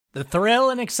The thrill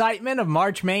and excitement of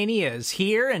March Mania is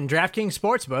here, and DraftKings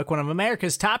Sportsbook, one of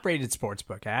America's top-rated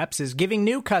sportsbook apps, is giving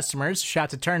new customers a shot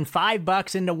to turn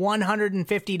 $5 into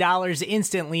 $150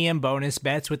 instantly in bonus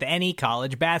bets with any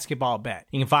college basketball bet.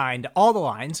 You can find all the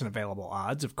lines and available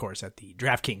odds, of course, at the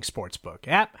DraftKings Sportsbook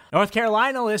app. North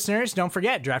Carolina listeners, don't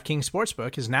forget, DraftKings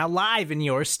Sportsbook is now live in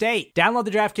your state. Download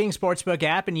the DraftKings Sportsbook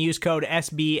app and use code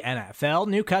SBNFL.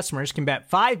 New customers can bet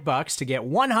 $5 to get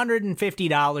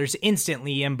 $150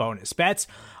 instantly in bonus bets,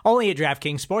 only at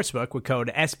DraftKings Sportsbook with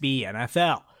code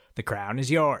SBNFL. The crown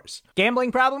is yours.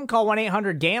 Gambling problem? Call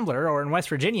 1-800-GAMBLER, or in West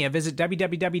Virginia, visit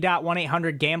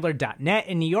www.1800gambler.net.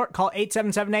 In New York, call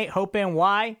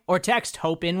 877-8-HOPE-NY or text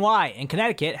HOPE-NY. In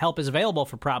Connecticut, help is available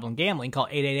for problem gambling. Call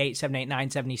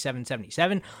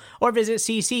 888-789-7777 or visit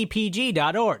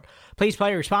ccpg.org. Please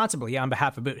play responsibly on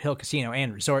behalf of Boot Hill Casino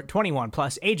and Resort. 21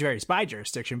 plus, age varies by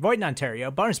jurisdiction. Void in Ontario.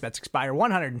 Bonus bets expire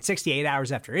 168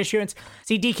 hours after issuance.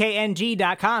 See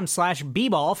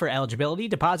dkng.com/bball for eligibility,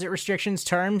 deposit restrictions,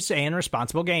 terms, and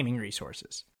responsible gaming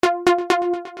resources.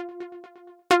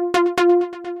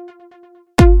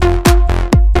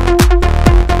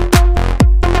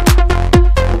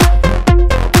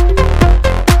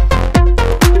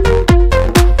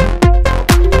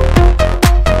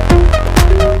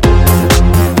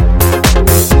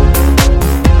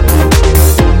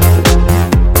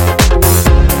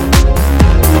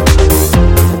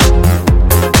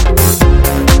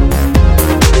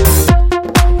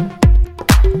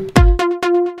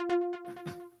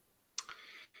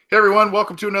 Hey everyone,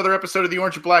 welcome to another episode of the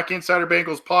Orange and Black Insider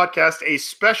Bengals podcast, a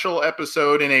special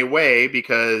episode in a way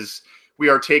because we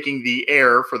are taking the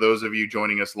air, for those of you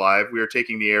joining us live, we are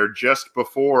taking the air just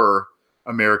before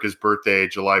America's birthday,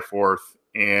 July 4th,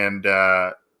 and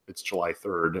it's July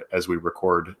 3rd as we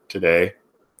record today,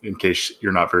 in case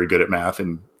you're not very good at math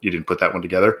and you didn't put that one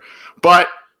together. But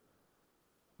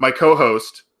my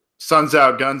co-host, Suns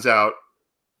Out, Guns Out,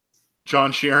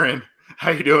 John Sheeran,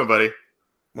 how you doing, buddy?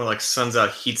 More like sun's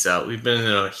out, heat's out. We've been in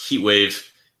a heat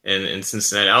wave in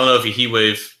Cincinnati. I don't know if a heat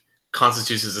wave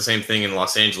constitutes as the same thing in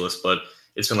Los Angeles, but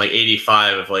it's been like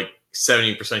 85 of like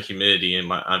 70% humidity,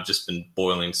 and I've just been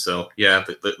boiling. So yeah,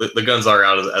 the guns are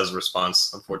out as a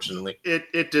response, unfortunately.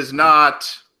 It does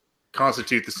not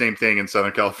constitute the same thing in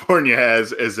Southern California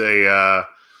as a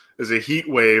heat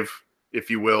wave, if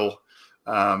you will.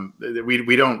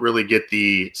 We don't really get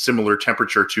the similar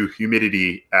temperature to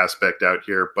humidity aspect out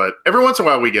here, but every once in a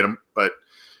while we get them, but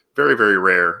very, very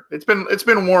rare. It's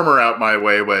been warmer out my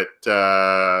way, but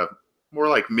more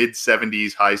like mid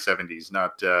 70s, high 70s,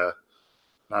 not God,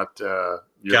 I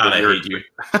hate you.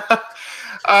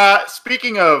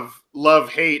 Speaking of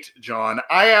love-hate, John,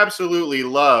 I absolutely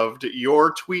loved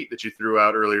your tweet that you threw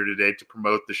out earlier today to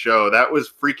promote the show. That was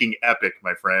freaking epic,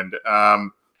 my friend.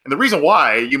 And the reason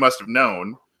why, you must have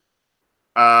known,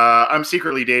 I'm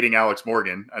secretly dating Alex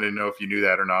Morgan. I didn't know if you knew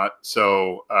that or not.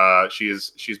 So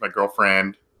she's my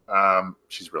girlfriend.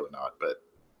 She's really not, but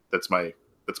that's my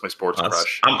sports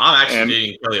crush. I'm actually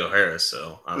dating Kelly O'Hara,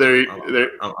 so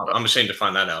I'm ashamed to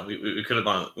find that out. We could have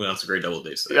went on some great double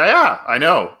dates. Yeah, I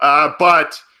know.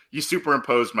 But you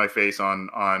superimposed my face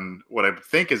on what I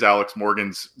think is Alex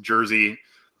Morgan's jersey.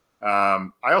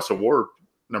 I also wore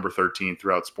number 13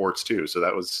 throughout sports too. So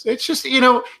it's just,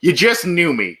 you just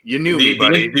knew me. You knew me,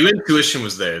 buddy. The intuition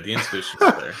was there. But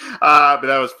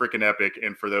that was freaking epic.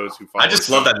 And for those who follow, I just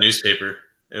love that newspaper.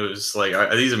 It was like,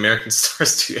 are these American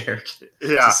stars too arrogant?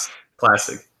 Yeah.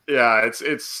 Classic. Yeah.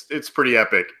 It's pretty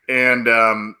epic. And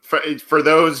for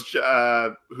those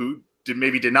who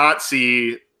did not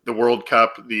see the World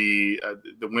Cup, the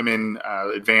women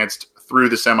advanced through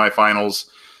the semifinals.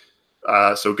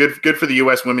 So good for the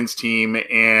U.S. women's team.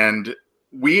 And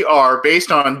we are,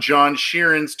 based on John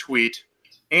Sheeran's tweet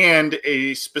and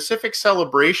a specific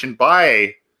celebration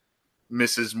by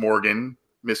Miss Morgan,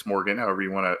 however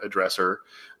you want to address her,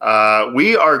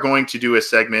 we are going to do a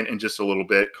segment in just a little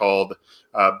bit called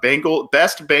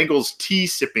Best Bengals Tea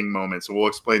Sipping Moments. So we'll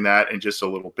explain that in just a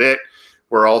little bit.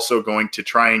 We're also going to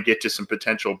try and get to some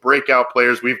potential breakout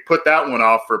players. We've put that one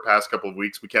off for the past couple of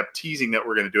weeks. We kept teasing that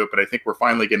we're going to do it, but I think we're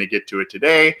finally going to get to it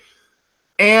today.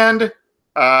 And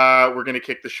we're going to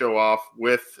kick the show off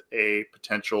with a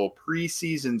potential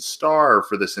preseason star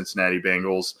for the Cincinnati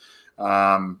Bengals.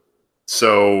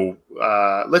 So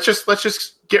let's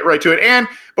just get right to it. And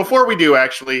before we do,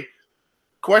 actually,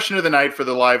 question of the night for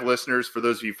the live listeners, for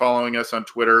those of you following us on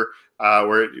Twitter,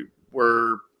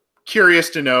 we're curious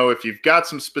to know if you've got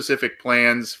some specific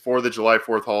plans for the July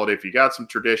 4th holiday, if you got some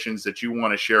traditions that you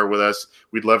want to share with us.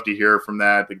 We'd love to hear from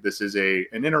that. I think this is an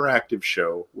interactive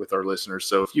show with our listeners.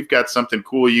 So if you've got something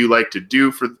cool you like to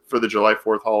do for the July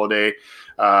 4th holiday,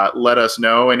 let us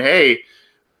know. And hey,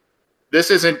 this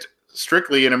isn't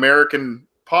strictly an American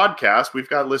podcast. We've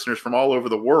got listeners from all over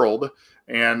the world.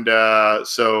 And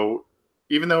so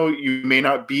even though you may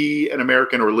not be an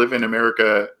American or live in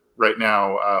America right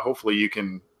now, hopefully you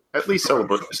can at least help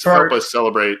us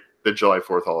celebrate the July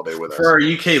 4th holiday with us. For our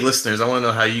UK listeners, I want to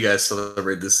know how you guys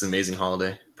celebrate this amazing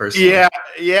holiday personally.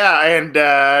 Yeah,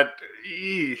 and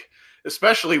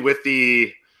especially with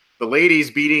the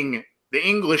ladies beating the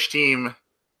English team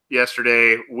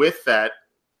yesterday with that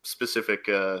specific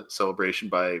celebration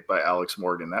by Alex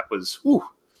Morgan. That was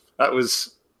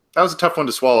a tough one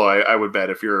to swallow. I would bet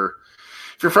if you're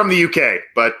from the UK,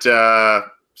 but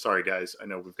sorry guys, I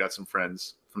know we've got some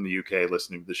friends from the UK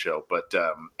listening to the show, but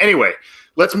anyway,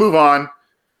 let's move on.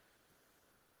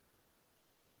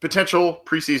 Potential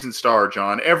preseason star,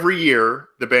 John. Every year,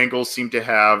 the Bengals seem to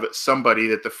have somebody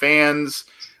that the fans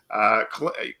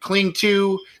cling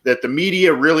to, that the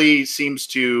media really seems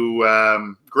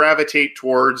to gravitate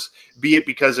towards, be it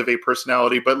because of a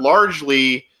personality, but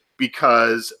largely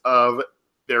because of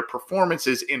their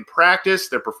performances in practice,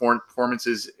 their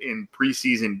performances in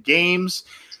preseason games.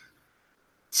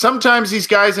 Sometimes these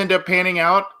guys end up panning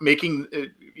out,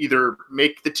 either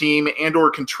make the team and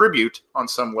or contribute on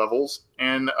some levels,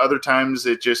 and other times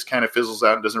it just kind of fizzles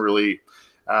out and doesn't really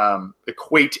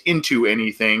equate into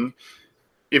anything.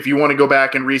 If you want to go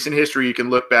back in recent history, you can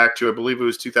look back to, I believe it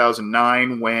was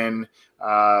 2009 when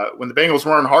the Bengals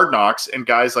were on Hard Knocks, and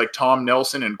guys like Tom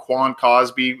Nelson and Quan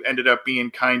Cosby ended up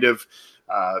being kind of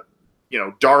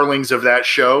darlings of that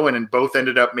show, and both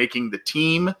ended up making the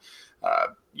team.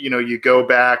 You go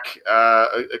back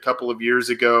a couple of years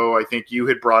ago, I think you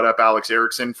had brought up Alex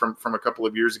Erickson from a couple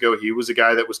of years ago. He was a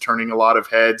guy that was turning a lot of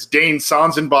heads. Dane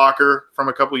Sonsenbacher from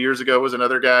a couple of years ago was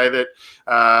another guy that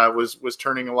was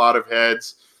turning a lot of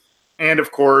heads. And,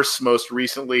 of course, most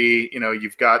recently,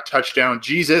 you've got Touchdown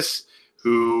Jesus,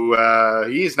 who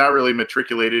he's not really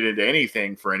matriculated into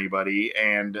anything for anybody.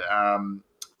 And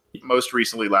most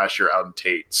recently last year, Auden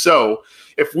Tate. So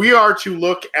if we are to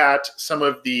look at some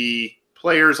of the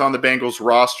players on the Bengals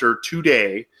roster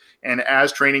today, and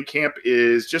as training camp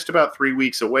is just about 3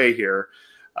 weeks away here,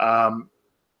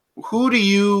 who do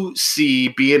you see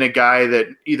being a guy that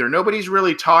either nobody's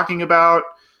really talking about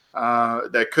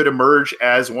that could emerge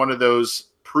as one of those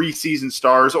preseason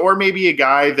stars, or maybe a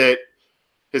guy that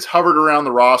has hovered around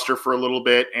the roster for a little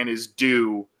bit and is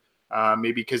due,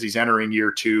 maybe because he's entering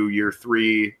year 2, year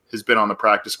 3, has been on the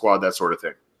practice squad, that sort of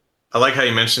thing? I like how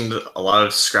you mentioned a lot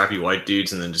of scrappy white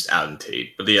dudes and then just Auden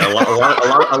Tate, but a lot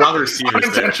of receivers.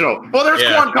 Unintentional. Well, there's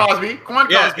Quan Cosby.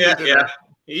 Yeah.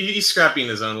 He's scrappy in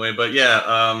his own way, but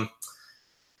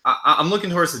I'm looking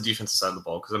towards the defensive side of the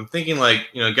ball because I'm thinking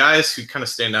guys who kind of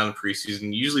stand out in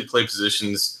preseason usually play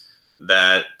positions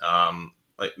that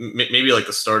maybe like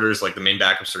the starters, like the main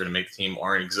backups are going to make the team,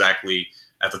 aren't exactly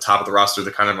at the top of the roster.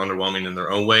 They're kind of underwhelming in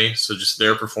their own way, so just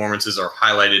their performances are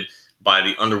highlighted by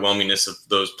the underwhelmingness of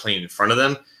those playing in front of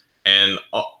them. And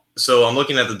so I'm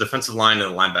looking at the defensive line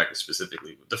and the linebackers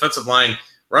specifically. Defensive line,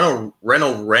 Reynold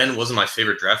Wren wasn't my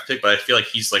favorite draft pick, but I feel like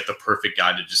he's like the perfect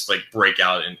guy to just like break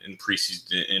out in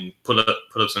preseason and put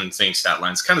up some insane stat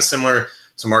lines. Kind of similar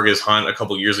to Marcus Hunt a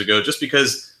couple years ago, just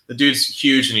because the dude's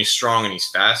huge and he's strong and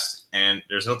he's fast. And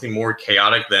there's nothing more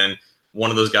chaotic than one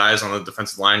of those guys on the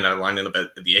defensive line that lined up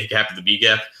at the A gap, at the B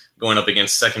gap, going up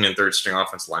against second and third string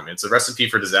offensive linemen. It's a recipe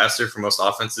for disaster for most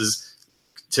offenses,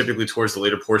 typically towards the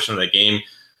later portion of that game.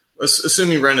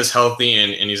 Assuming Wren is healthy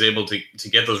and he's able to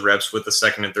get those reps with the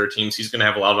second and third teams, he's going to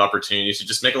have a lot of opportunities to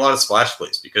just make a lot of splash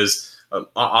plays because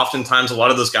oftentimes a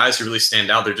lot of those guys who really stand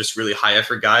out, they're just really high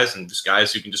effort guys and just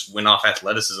guys who can just win off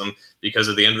athleticism because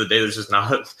at the end of the day, there's just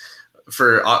not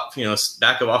for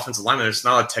stack of offensive linemen, there's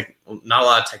not a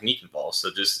lot of technique involved. So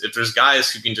just if there's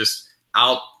guys who can just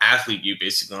out athlete you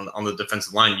basically on the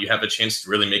defensive line, you have a chance to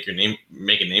really make a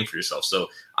name for yourself. So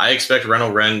I expect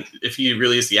Reynold Wren, if he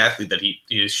really is the athlete that he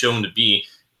is shown to be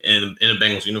in a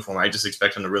Bengals uniform, I just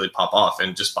expect him to really pop off.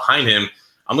 And just behind him,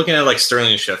 I'm looking at like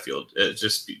Sterling and Sheffield,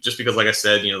 just because, like I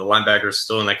said, the linebacker is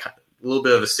still in a little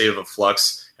bit of a state of a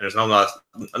flux, and there's not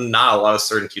a lot of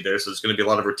certainty there. So there's going to be a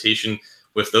lot of rotation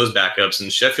with those backups. And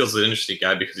Sheffield's an interesting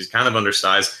guy because he's kind of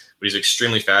undersized, but he's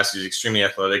extremely fast. He's extremely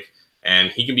athletic.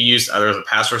 And he can be used either as a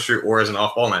pass rusher or as an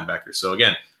off-ball linebacker. So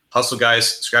again, hustle guys,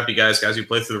 scrappy guys who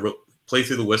play through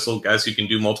the whistle, guys who can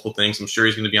do multiple things. I'm sure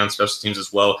he's going to be on special teams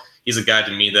as well. He's a guy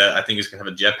to me that I think is going to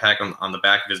have a jetpack on the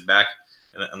back of his back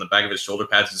and on the back of his shoulder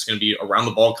pads. He's going to be around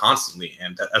the ball constantly,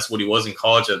 and that's what he was in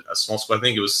college at a small school. I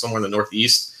think it was somewhere in the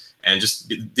Northeast, and just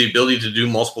the ability to do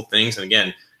multiple things. And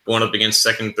again, going up against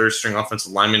second and third string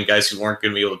offensive linemen, guys who weren't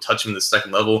going to be able to touch him at the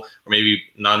second level, or maybe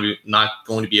not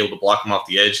going to be able to block him off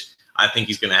the edge. I think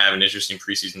he's going to have an interesting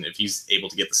preseason if he's able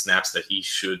to get the snaps that he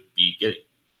should be getting.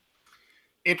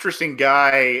 Interesting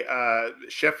guy,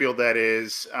 Sheffield, that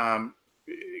is.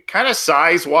 Kind of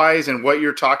size-wise and what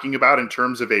you're talking about in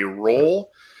terms of a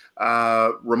role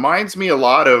reminds me a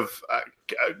lot of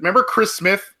remember Chris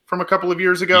Smith from a couple of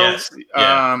years ago? Yes.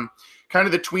 Yeah. Kind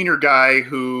of the tweener guy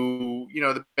who,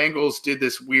 the Bengals did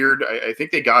this weird, I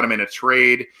think they got him in a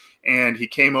trade, and he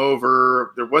came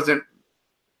over.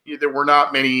 There were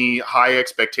not many high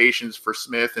expectations for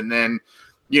Smith, and then,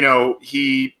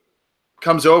 he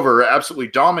comes over, absolutely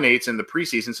dominates in the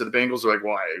preseason. So the Bengals are like,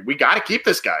 well, we got to keep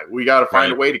this guy. We got to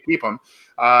find a way to keep him.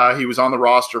 He was on the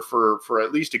roster for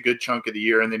at least a good chunk of the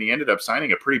year. And then he ended up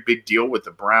signing a pretty big deal with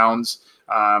the Browns.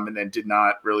 And then did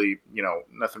not really,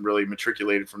 nothing really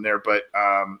matriculated from there. But,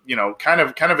 kind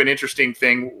of an interesting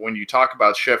thing when you talk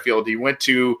about Sheffield. He went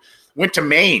to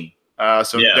Maine.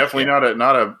 Definitely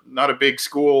not a big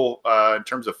school in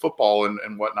terms of football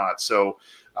and whatnot. So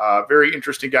very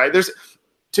interesting guy.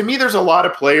 To me, there's a lot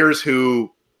of players who,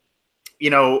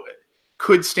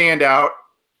 could stand out,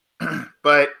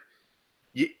 but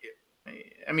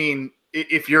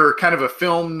if you're kind of a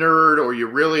film nerd or you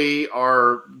really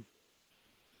are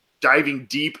diving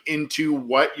deep into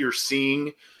what you're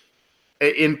seeing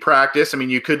in practice,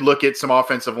 you could look at some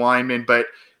offensive linemen, but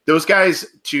those guys,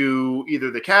 to either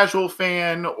the casual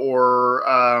fan or,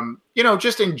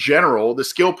 just in general, the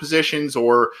skill positions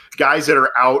or guys that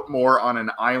are out more on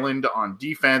an island on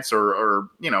defense or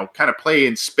kind of play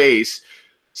in space,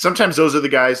 sometimes those are the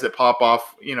guys that pop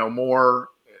off, more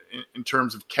in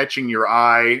terms of catching your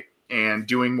eye and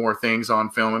doing more things on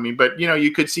film. But,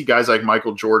 you could see guys like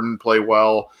Michael Jordan play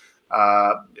well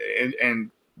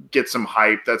and get some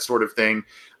hype, that sort of thing.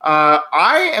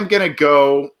 I am going to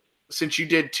go, since you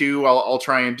did two, I'll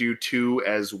try and do two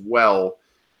as well.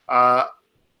 I'm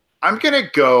going to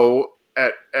go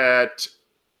at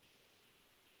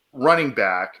running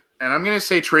back, and I'm going to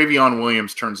say Travion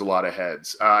Williams turns a lot of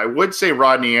heads. I would say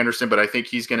Rodney Anderson, but I think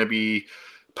he's going to be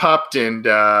pupped and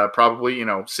probably,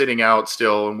 sitting out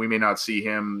still, and we may not see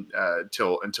him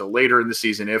until later in the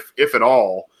season, if at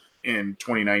all, in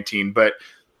 2019. But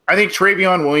I think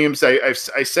Travion Williams, I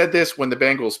said this when the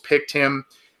Bengals picked him,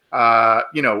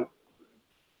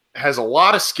 has a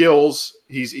lot of skills.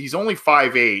 He's only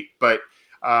 5'8", but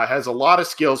has a lot of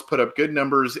skills, put up good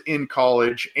numbers in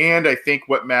college. And I think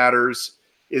what matters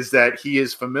is that he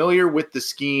is familiar with the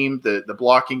scheme, the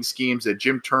blocking schemes that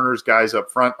Jim Turner's guys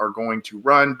up front are going to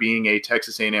run, being a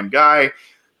Texas A&M guy.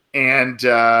 And,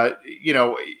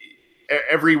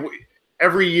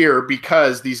 every year,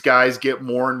 because these guys get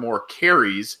more and more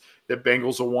carries, the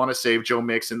Bengals will want to save Joe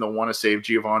Mixon. They'll want to save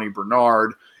Giovanni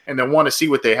Bernard. And they'll want to see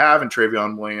what they have in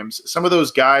Travion Williams. Some of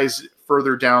those guys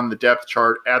further down the depth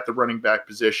chart at the running back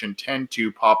position tend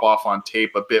to pop off on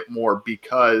tape a bit more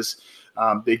because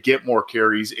they get more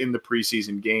carries in the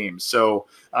preseason games. So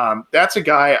that's a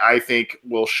guy I think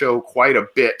will show quite a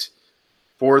bit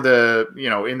for in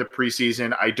the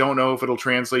preseason. I don't know if it'll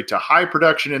translate to high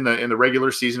production in the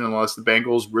regular season unless the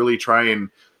Bengals really try and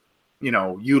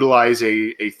utilize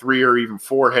a 3 or even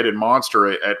 4-headed monster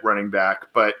at running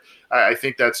back. But I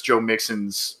think that's Joe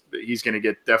Mixon's. He's going to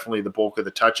get definitely the bulk of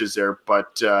the touches there.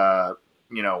 But,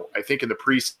 I think in the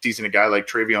preseason, a guy like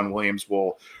Travion Williams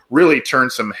will really turn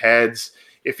some heads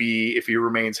if he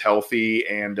remains healthy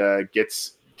and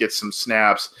gets some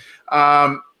snaps.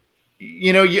 I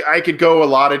could go a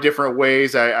lot of different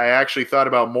ways. I actually thought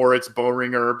about Moritz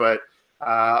Boehringer, but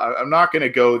I'm not going to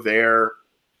go there.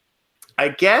 I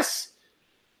guess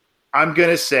I'm going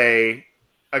to say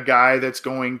a guy that's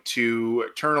going to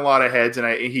turn a lot of heads,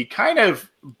 and he kind of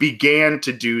began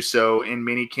to do so in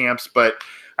mini camps, but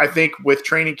I think with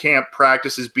training camp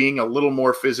practices being a little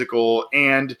more physical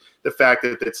and the fact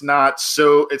that it's not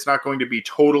going to be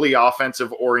totally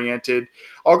offensive oriented,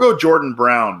 I'll go Jordan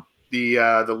Brown,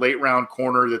 the late round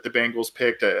corner that the Bengals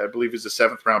picked. I believe is the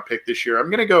 7th round pick this year.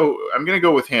 I'm going to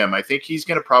go with him. I think he's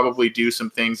going to probably do some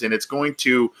things, and it's going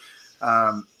to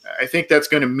I think that's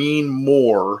going to mean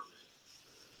more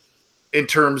in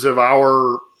terms of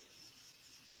our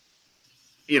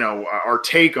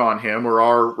take on him or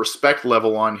our respect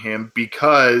level on him,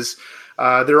 because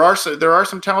there are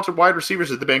some talented wide receivers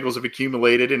that the Bengals have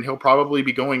accumulated, and he'll probably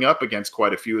be going up against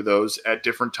quite a few of those at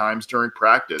different times during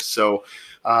practice. So,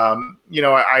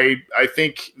 I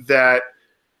think that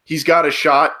he's got a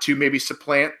shot to maybe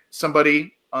supplant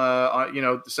somebody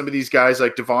Some of these guys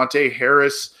like Devontae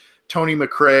Harris, Tony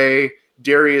McRae,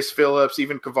 Darius Phillips,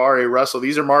 even Kavari Russell.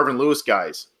 These are Marvin Lewis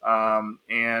guys.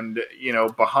 Behind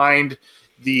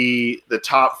the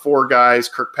top four guys,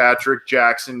 Kirkpatrick,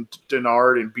 Jackson,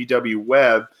 Denard, and BW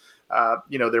Webb,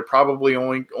 they're probably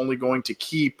only going to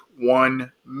keep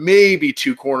one, maybe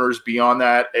two corners beyond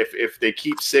that. If they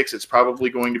keep six, it's probably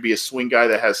going to be a swing guy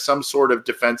that has some sort of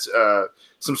defense,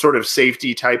 some sort of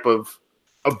safety type of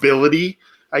ability,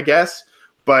 I guess.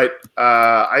 But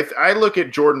I look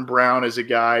at Jordan Brown as a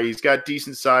guy. He's got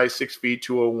decent size, 6 feet,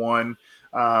 201.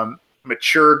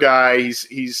 Mature guy.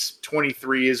 He's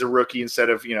 23 as a rookie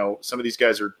instead of, some of these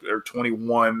guys are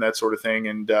 21, that sort of thing.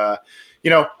 And,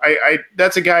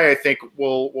 that's a guy I think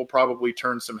will probably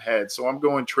turn some heads. So I'm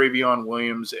going Travion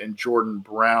Williams and Jordan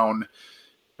Brown.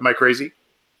 Am I crazy?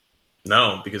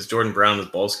 No, because Jordan Brown has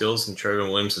ball skills and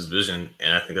Travion Williams has vision.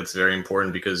 And I think that's very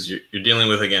important because you're dealing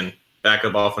with, again,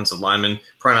 backup offensive lineman,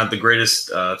 probably not the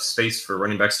greatest space for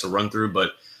running backs to run through,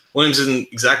 but Williams isn't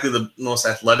exactly the most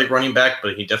athletic running back,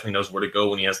 but he definitely knows where to go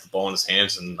when he has the ball in his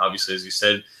hands. And obviously, as you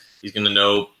said, he's going to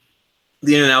know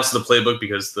the in and outs of the playbook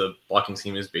because the blocking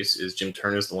team is Jim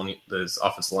Turner's the one that's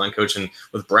offensive line coach. And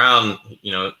with Brown,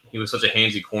 he was such a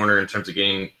handsy corner in terms of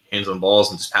getting hands on balls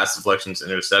and just pass deflections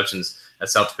and interceptions at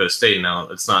South Dakota State. Now,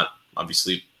 it's not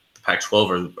obviously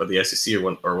Pac-12 or the SEC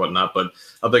or whatnot, but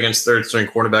up against third-string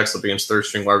quarterbacks, up against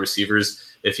third-string wide receivers,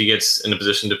 if he gets in a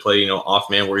position to play,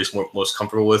 off man where he's most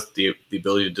comfortable with, the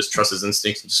ability to just trust his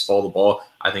instincts and just follow the ball,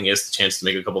 I think he has the chance to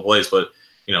make a couple plays. But,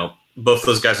 both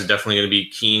those guys are definitely going to be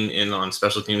keen in on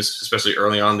special teams, especially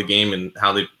early on in the game, and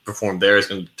how they perform there is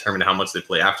going to determine how much they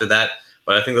play after that.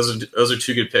 But I think those are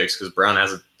two good picks because Brown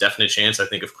has a definite chance, I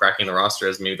think, of cracking the roster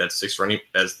as maybe that sixth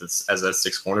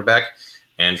cornerback.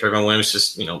 And Travion Williams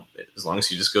just, as long as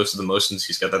he just goes through the motions,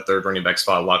 he's got that third running back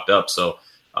spot locked up. So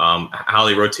how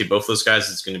they rotate both those guys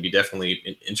is going to be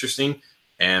definitely interesting.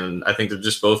 And I think they're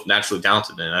just both naturally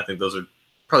talented. And I think those are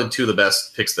probably two of the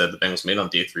best picks that the Bengals made on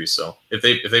day 3. So if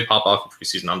they pop off in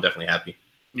preseason, I'm definitely happy.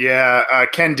 Yeah,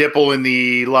 Ken Dipple in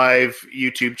the live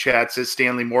YouTube chat says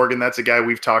Stanley Morgan. That's a guy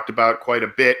we've talked about quite a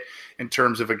bit in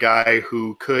terms of a guy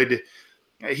who could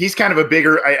 – he's kind of a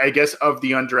bigger, I guess, of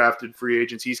the undrafted free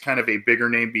agents. He's kind of a bigger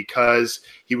name because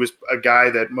he was a guy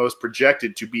that most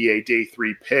projected to be a day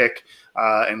 3 pick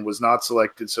and was not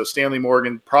selected. So Stanley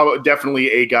Morgan, probably definitely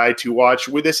a guy to watch.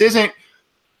 This isn't,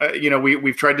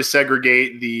 we've tried to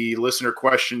segregate the listener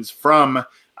questions from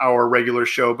our regular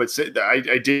show, but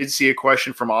I did see a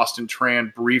question from Austin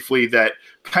Tran briefly that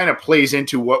kind of plays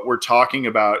into what we're talking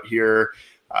about here.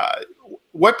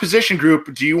 What position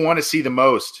group do you want to see the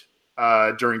most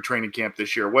during training camp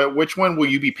this year? Which one will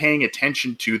you be paying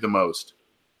attention to the most?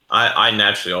 I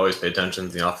naturally always pay attention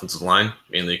to the offensive line,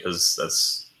 mainly because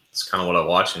that's kind of what I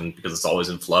watch and because it's always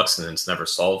in flux and it's never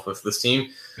solved with this team.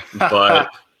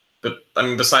 But I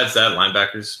mean, besides that,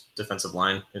 linebackers, defensive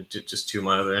line, just two of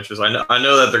my other interests. I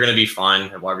know that they're going to be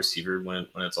fine at wide receiver when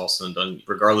it's all said and done,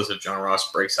 regardless if John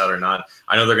Ross breaks out or not.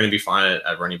 I know they're going to be fine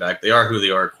at running back. They are who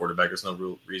they are at quarterback. There's no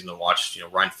real reason to watch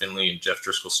Ryan Finley and Jeff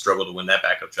Driscoll struggle to win that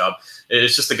backup job.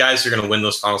 It's just the guys who are going to win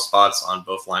those final spots on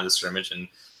both lines of scrimmage and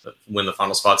win the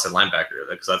final spots at linebacker,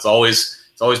 because it's always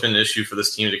been an issue for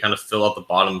this team to kind of fill out the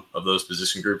bottom of those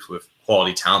position groups with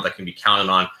quality talent that can be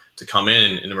counted on to come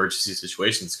in emergency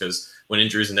situations, because when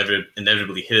injuries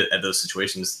inevitably hit at those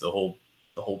situations, the whole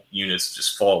units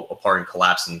just fall apart and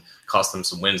collapse and cost them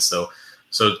some wins. So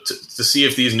to see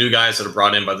if these new guys that are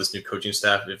brought in by this new coaching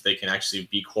staff, if they can actually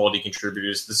be quality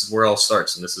contributors, this is where it all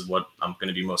starts, and this is what I'm going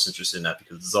to be most interested in,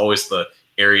 because it's always the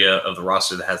area of the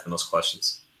roster that has the most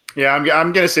questions. Yeah, I'm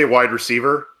going to say wide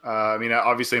receiver.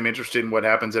 Obviously I'm interested in what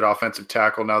happens at offensive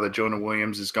tackle now that Jonah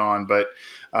Williams is gone, but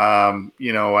I'm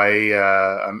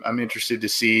interested to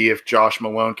see if Josh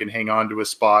Malone can hang on to a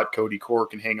spot, Cody Core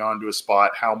can hang on to a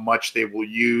spot, how much they will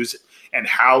use and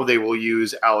how they will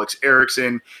use Alex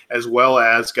Erickson, as well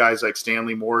as guys like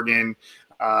Stanley Morgan,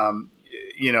 the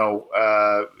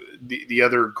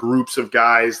other groups of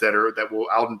guys that will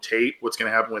Alden Tate, what's going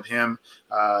to happen with him,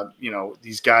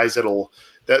 these guys that'll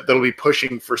be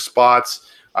pushing for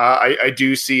spots. I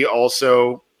do see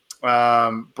also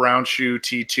Brownshoe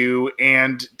T2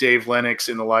 and Dave Lennox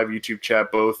in the live YouTube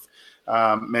chat both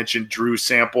mentioned Drew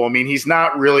Sample. I mean, he's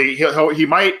not really he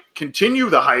might continue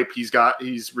the hype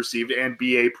he's received and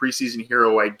be a preseason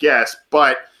hero, I guess,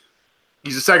 but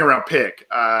he's a second round pick.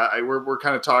 We're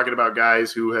kind of talking about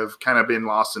guys who have kind of been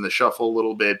lost in the shuffle a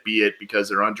little bit, be it because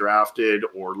they're undrafted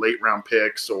or late round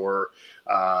picks or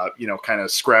kind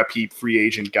of scrap heap free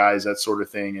agent guys, that sort of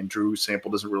thing. And Drew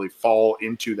Sample doesn't really fall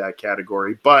into that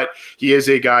category, but he is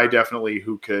a guy definitely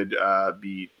who could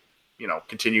be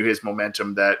continue his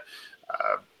momentum that,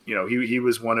 he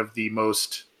was one of the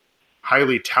most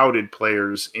highly touted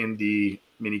players in the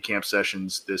mini camp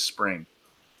sessions this spring.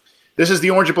 This is the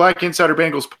Orange and Black Insider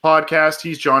Bengals podcast.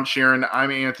 He's John Sheeran. I'm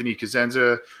Anthony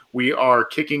Cosenza. We are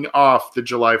kicking off the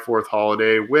July 4th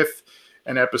holiday with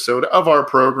an episode of our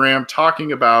program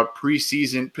talking about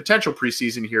potential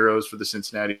preseason heroes for the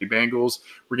Cincinnati Bengals.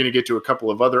 We're going to get to a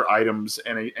couple of other items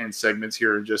and segments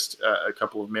here in just a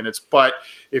couple of minutes. But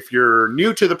if you're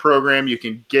new to the program, you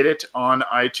can get it on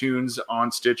iTunes,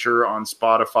 on Stitcher, on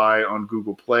Spotify, on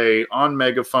Google Play, on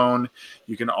Megaphone.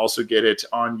 You can also get it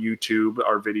on YouTube,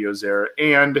 our videos there.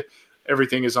 And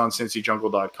everything is on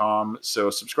cincyjungle.com.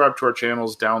 So subscribe to our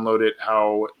channels, download it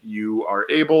how you are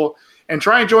able. And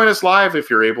try and join us live if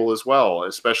you're able as well,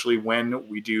 especially when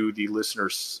we do the listener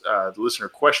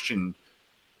question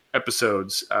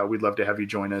episodes. We'd love to have you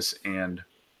join us and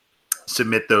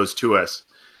submit those to us.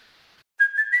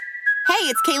 Hey,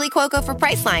 it's Kaylee Cuoco for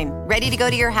Priceline. Ready to go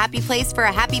to your happy place for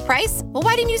a happy price? Well,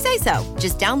 why didn't you say so?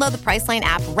 Just download the Priceline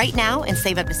app right now and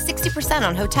save up to 60%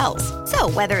 on hotels. So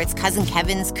whether it's Cousin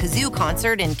Kevin's Kazoo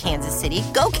Concert in Kansas City,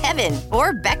 go Kevin,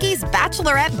 or Becky's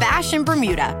Bachelorette Bash in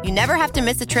Bermuda, you never have to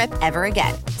miss a trip ever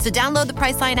again. So download the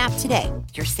Priceline app today.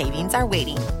 Your savings are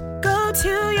waiting. Go to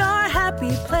your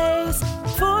happy place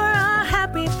for a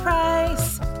happy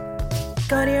price.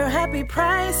 Go to your happy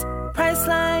price,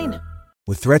 Priceline.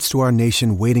 With threats to our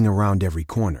nation waiting around every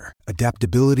corner,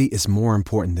 adaptability is more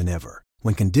important than ever.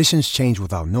 When conditions change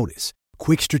without notice,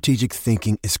 quick strategic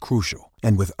thinking is crucial.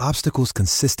 And with obstacles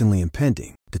consistently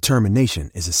impending, determination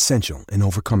is essential in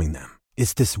overcoming them.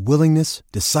 It's this willingness,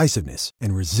 decisiveness,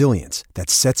 and resilience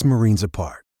that sets Marines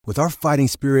apart. With our fighting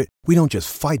spirit, we don't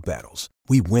just fight battles,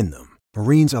 we win them.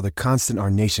 Marines are the constant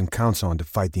our nation counts on to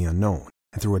fight the unknown.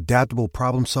 And through adaptable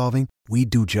problem solving, we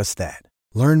do just that.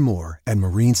 Learn more at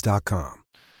marines.com.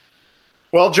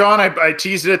 Well, John, I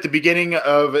teased it at the beginning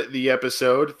of the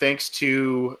episode. Thanks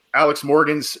to Alex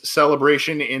Morgan's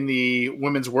celebration in the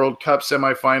Women's World Cup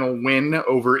semifinal win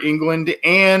over England,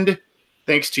 and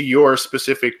thanks to your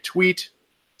specific tweet,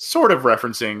 sort of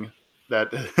referencing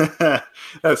that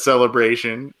that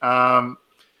celebration,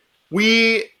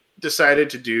 we decided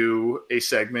to do a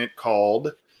segment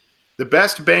called "The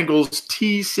Best Bengals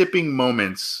Tea Sipping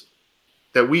Moments."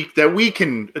 That we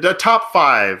can, the top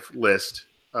 5 list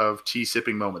of tea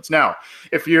sipping moments. Now,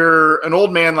 if you're an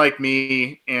old man like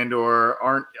me and or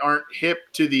aren't hip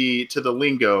to the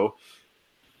lingo,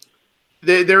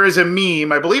 there is a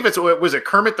meme. I believe was it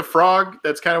Kermit the Frog?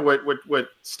 That's kind of what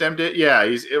stemmed it. Yeah,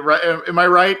 am I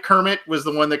right? Kermit was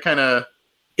the one that kind of.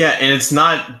 Yeah, and it's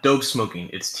not dope smoking;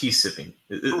 it's tea sipping.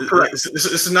 Correct. This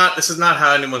is not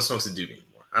how anyone smokes a doobie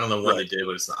anymore. I don't know when they did,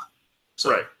 but it's not. So.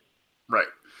 Right.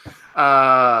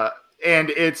 And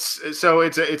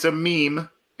it's a meme.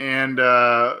 And,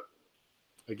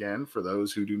 again, for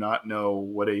those who do not know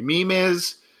what a meme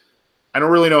is, I don't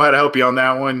really know how to help you on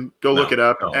that one. Go look it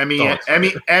up. Emmy,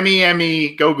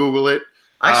 go Google it.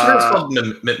 I actually heard it's called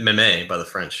meme by the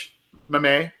French.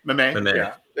 Meme.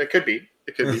 Yeah, it could be.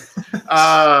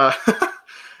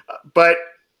 But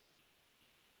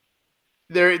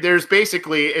there's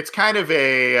basically, it's kind of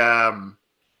a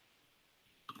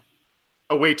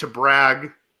way to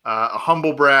brag, a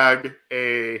humble brag,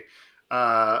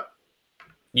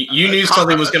 you knew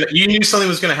something was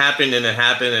gonna happen, and it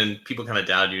happened, and people kind of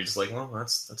doubted you. You're just like, well,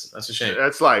 that's a shame.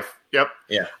 That's life. Yep.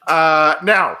 Yeah.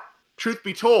 Now, truth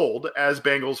be told, as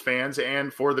Bengals fans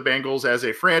and for the Bengals as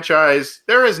a franchise,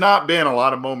 there has not been a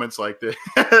lot of moments like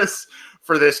this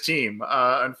for this team,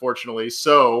 unfortunately.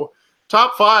 So,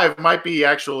 top 5 might be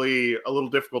actually a little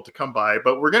difficult to come by,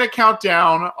 but we're going to count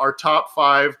down our top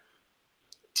 5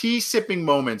 tea sipping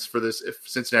moments for this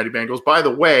Cincinnati Bengals. By the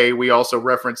way, we also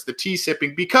reference the tea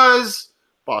sipping because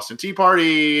Boston Tea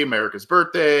Party, America's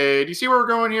birthday. Do you see where we're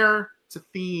going here? It's a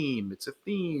theme.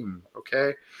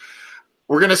 Okay.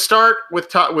 We're going to start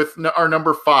with our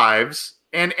number 5s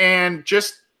and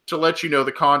just to let you know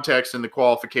the context and the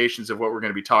qualifications of what we're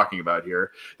going to be talking about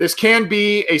here. This can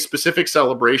be a specific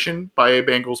celebration by a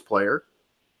Bengals player,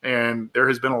 and there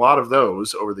has been a lot of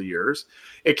those over the years.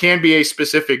 It can be a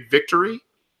specific victory.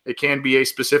 It can be a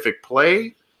specific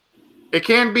play. It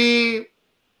can be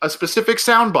a specific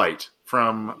soundbite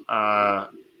from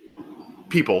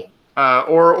people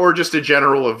or just a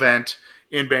general event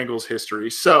in Bengals history.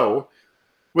 So,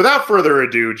 without further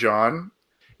ado, John,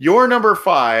 your number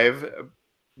 5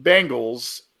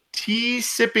 Bengals tea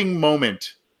sipping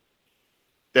moment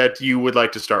that you would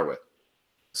like to start with.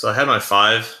 So I had my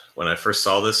 5 when I first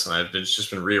saw this, and I've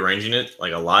just been rearranging it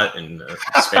like a lot in the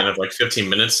span of like 15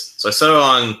 minutes. So I set it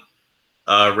on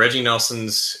Reggie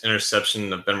Nelson's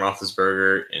interception of Ben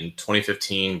Roethlisberger in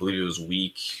 2015, I believe it was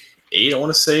week 8, I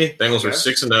want to say. Bengals were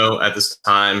 6-0 at this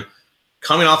time,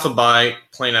 coming off a bye,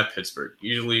 playing at Pittsburgh.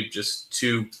 Usually just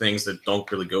two things that don't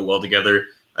really go well together.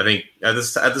 I think at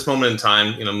this moment in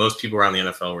time, most people around the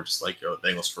NFL were just like, the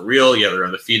Bengals for real. Yeah, they're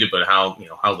undefeated, but how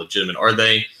legitimate are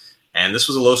they? And this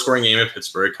was a low-scoring game at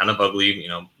Pittsburgh, kind of ugly.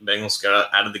 Bengals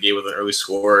got out of the gate with an early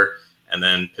score, and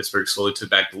then Pittsburgh slowly took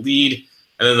back the lead.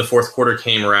 And then the fourth quarter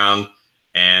came around,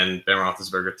 and Ben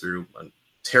Roethlisberger threw a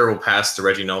terrible pass to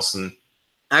Reggie Nelson.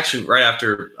 Actually, right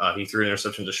after he threw an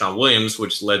interception to Shawn Williams,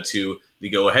 which led to the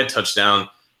go-ahead touchdown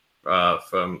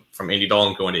from Andy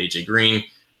Dalton going to A.J. Green.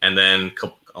 And then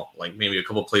maybe a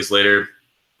couple plays later,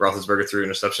 Roethlisberger threw an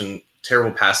interception,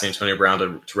 terrible pass to Antonio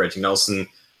Brown to Reggie Nelson.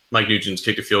 Mike Nugent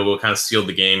kicked a field goal, kind of sealed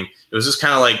the game. It was just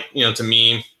kind of like, to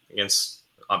me, against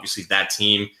obviously that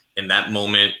team in that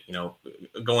moment,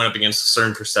 going up against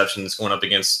certain perceptions, going up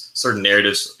against certain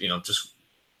narratives, just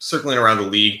circling around the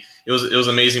league. It was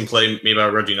an amazing play made by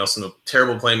Reggie Nelson, a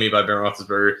terrible play made by Ben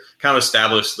Roethlisberger, kind of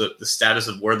established the status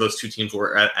of where those two teams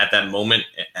were at that moment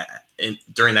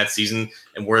during that season,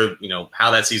 and where,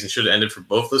 how that season should have ended for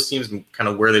both those teams and kind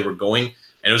of where they were going.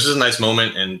 And it was just a nice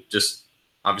moment, and just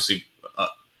obviously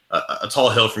a tall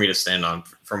hill for me to stand on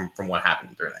from what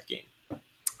happened during that game.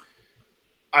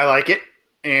 I like it.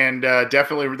 And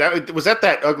definitely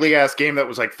that ugly ass game that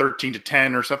was like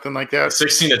 13-10 or something like that.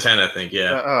 16-10, I think.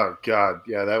 Yeah. Oh God.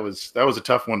 Yeah. That was a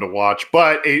tough one to watch,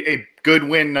 but a good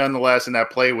win nonetheless. And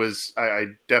that play was, I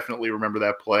definitely remember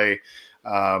that play.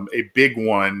 A big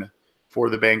one for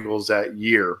the Bengals that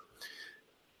year.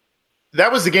 That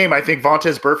was the game. I think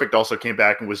Vontaze Burfict also came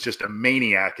back and was just a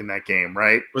maniac in that game,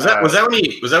 right? Was that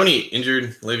when he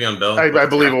injured Le'Veon Bell? I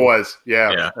believe it was.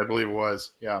 Yeah. I believe it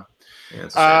was. Yeah.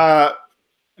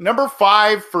 Number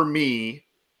 5 for me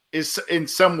is in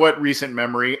somewhat recent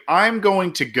memory. I'm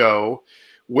going to go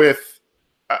with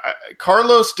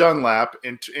Carlos Dunlap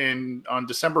on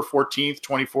December 14th,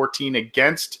 2014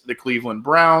 against the Cleveland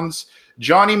Browns.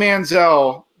 Johnny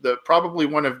Manziel, probably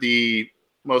one of the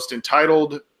most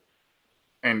entitled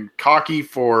and cocky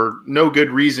for no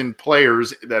good reason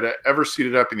players that ever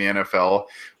suited up in the NFL,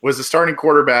 was the starting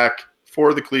quarterback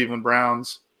for the Cleveland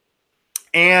Browns.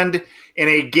 And in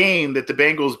a game that the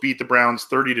Bengals beat the Browns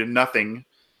 30-0,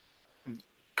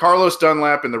 Carlos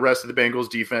Dunlap and the rest of the Bengals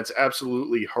defense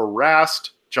absolutely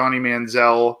harassed Johnny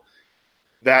Manziel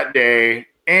that day.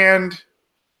 And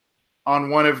on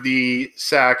one of the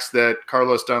sacks that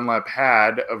Carlos Dunlap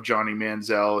had of Johnny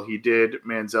Manziel, he did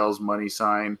Manziel's money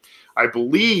sign. I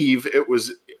believe it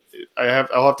was –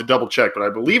 I'll have to double check, but I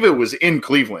believe it was in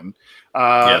Cleveland.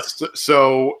 Yes.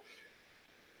 So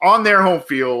on their home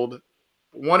field –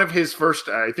 one of his first,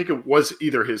 I think it was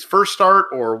either his first start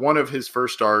or one of his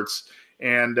first starts.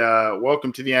 And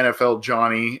welcome to the NFL,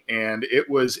 Johnny. And it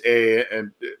was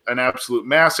an absolute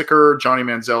massacre. Johnny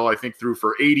Manziel, I think, threw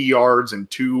for 80 yards and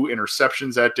 2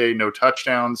 interceptions that day, no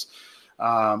touchdowns.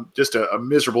 Just a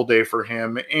miserable day for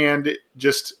him. And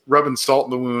just rubbing salt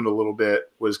in the wound a little bit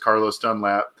was Carlos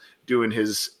Dunlap doing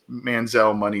his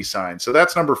Manziel money sign. So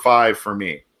that's number 5 for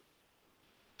me.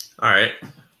 All right.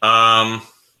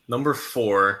 Number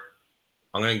 4,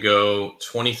 I'm going to go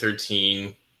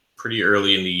 2013, pretty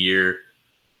early in the year.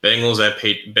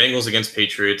 Bengals against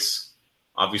Patriots.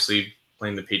 Obviously,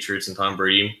 playing the Patriots and Tom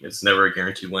Brady, it's never a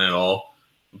guaranteed win at all.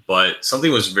 But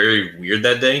something was very weird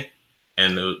that day,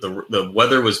 and the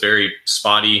weather was very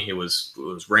spotty. It was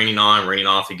raining on, raining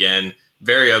off again.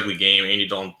 Very ugly game. Andy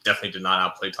Dalton definitely did not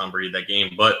outplay Tom Brady that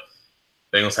game, but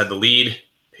Bengals had the lead.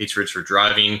 Patriots were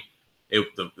driving.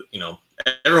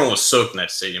 Everyone was soaked in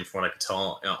that stadium from what I could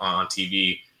tell on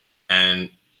TV. And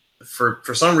for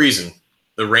some reason,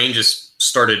 the rain just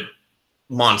started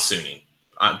monsooning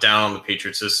down on the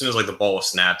Patriots. As soon as the ball was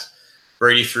snapped,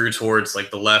 Brady threw towards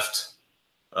the left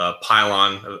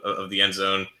pylon of the end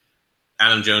zone.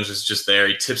 Adam Jones is just there.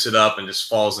 He tips it up and just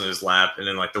falls in his lap. And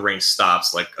then the rain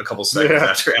stops a couple seconds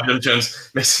after Adam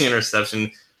Jones makes the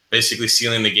interception, basically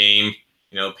sealing the game.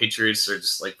 Patriots are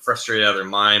just frustrated out of their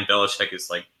mind. Belichick is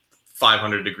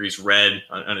 500 degrees red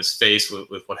on his face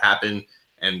with what happened,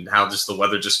 and how just the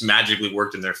weather just magically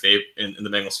worked in their favor, in the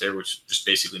Bengals' favor, which just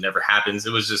basically never happens.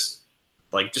 It was just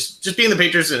just being the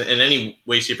Patriots in any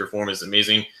way, shape, or form is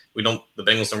amazing. The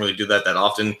Bengals don't really do that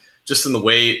often. Just in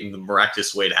the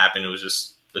miraculous way it happened, it was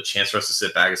just the chance for us to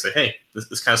sit back and say, hey,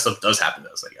 this kind of stuff does happen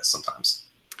to us, I guess, sometimes.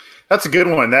 That's a good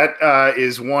one. That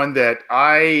is one that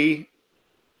I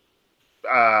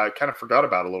kind of forgot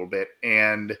about a little bit.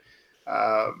 And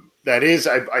that is,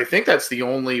 I think that's the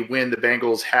only win the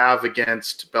Bengals have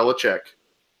against Belichick.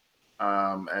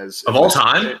 Of all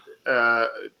time?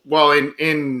 well,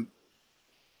 in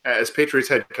as Patriots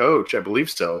head coach, I believe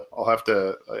so.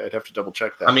 I'd have to double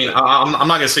check that. I mean, I'm not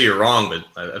gonna say you're wrong,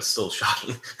 but that's still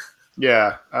shocking.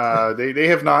 Yeah, they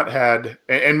have not had,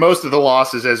 and most of the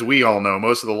losses, as we all know,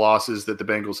 most of the losses that the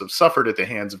Bengals have suffered at the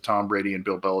hands of Tom Brady and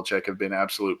Bill Belichick have been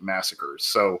absolute massacres.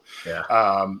 So, yeah.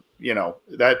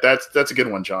 That's a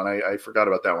good one, John. I forgot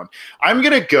about that one. I'm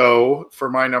gonna go for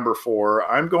my number 4.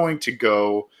 I'm going to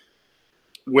go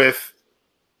with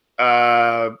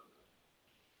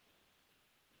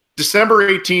December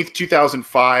 18th,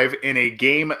 2005, in a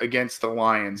game against the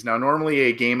Lions. Now, normally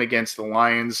a game against the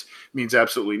Lions means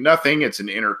absolutely nothing. It's an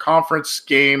interconference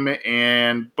game,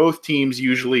 and both teams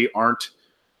usually aren't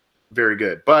very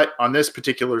good. But on this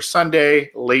particular Sunday,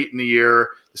 late in the year,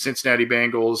 the Cincinnati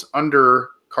Bengals, under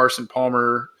Carson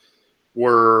Palmer,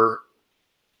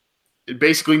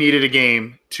 basically needed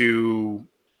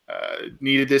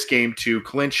this game to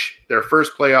clinch their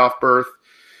first playoff berth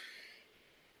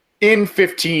in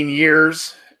 15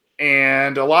 years.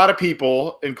 And a lot of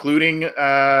people, including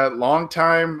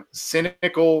longtime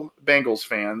cynical Bengals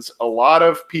fans, a lot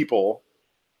of people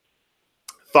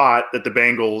thought that the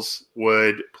Bengals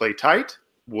would play tight,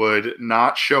 would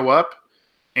not show up,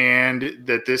 and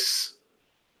that this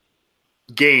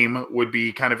game would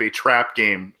be kind of a trap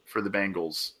game for the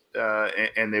Bengals,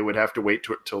 and they would have to wait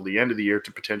till the end of the year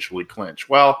to potentially clinch.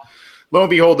 Well, lo and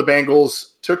behold, the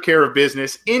Bengals took care of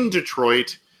business in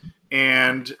Detroit,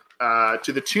 and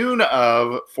to the tune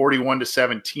of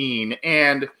 41-17.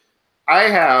 And I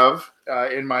have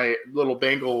in my little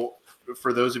Bengal,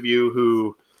 for those of you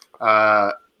who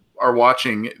are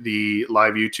watching the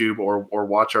live YouTube or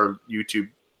watch our YouTube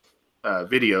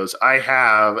videos, I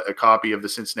have a copy of the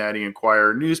Cincinnati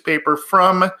Enquirer newspaper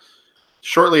from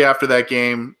shortly after that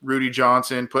game. Rudy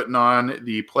Johnson putting on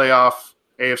the playoff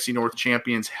AFC North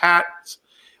champions hats.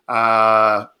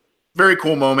 Very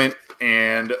cool moment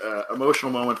and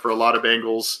emotional moment for a lot of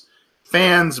Bengals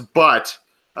fans, but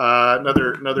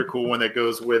another cool one that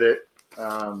goes with it.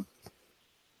 John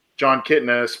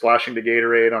Kitna splashing the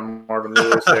Gatorade on Marvin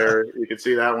Lewis there. You can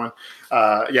see that one.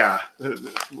 Yeah,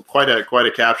 quite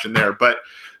a caption there. But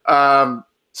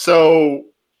so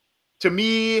to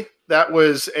me, that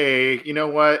was you know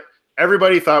what?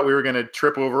 Everybody thought we were going to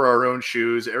trip over our own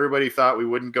shoes. Everybody thought we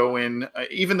wouldn't go in,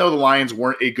 even though the Lions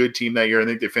weren't a good team that year. I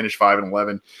think they finished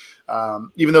 5-11.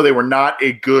 Even though they were not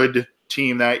a good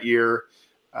team that year,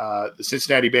 the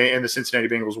Cincinnati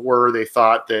Bengals were. They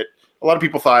thought that a lot of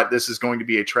people thought this is going to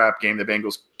be a trap game. The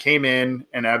Bengals came in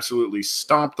and absolutely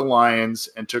stomped the Lions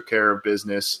and took care of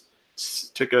business.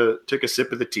 Took a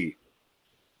sip of the tea.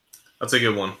 That's a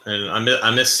good one, and I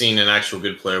miss seeing an actual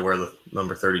good player wear the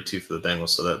number 32 for the Bengals.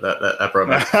 So that brought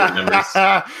back good memories.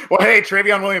 Well, hey,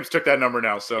 Travion Williams took that number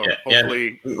now, so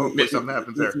hopefully something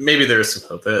happens there. Maybe there is some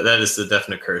hope. That is the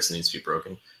definite curse that needs to be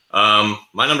broken.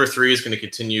 My number 3 is going to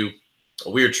continue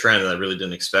a weird trend that I really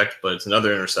didn't expect, but it's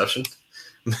another interception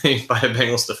made by a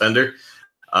Bengals defender.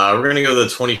 We're going to go to the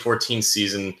 2014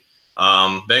 season.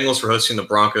 Bengals were hosting the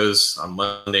Broncos on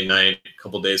Monday night, a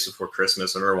couple days before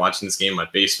Christmas. I remember watching this game in my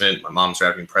basement. My mom's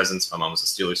wrapping presents. My mom was a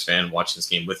Steelers fan, watching this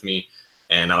game with me,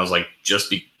 and I was like,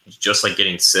 just like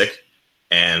getting sick.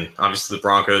 And obviously, the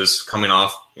Broncos coming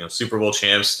off, Super Bowl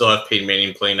champs, still have Peyton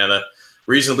Manning playing at a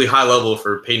reasonably high level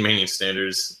for Peyton Manning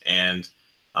standards. And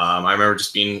I remember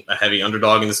just being a heavy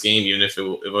underdog in this game, even if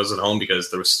it was at home,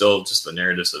 because there was still just the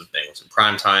narratives of Bengals in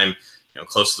prime time.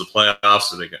 Close to the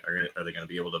playoffs, are they going to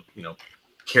be able to,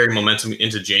 carry momentum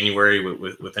into January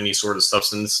with any sort of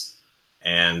substance?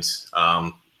 And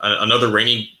another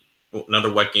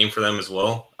wet game for them as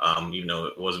well, even though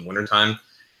it wasn't wintertime.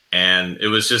 And it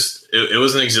was it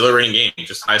was an exhilarating game,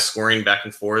 just high scoring back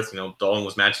and forth. Dalton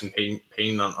was matching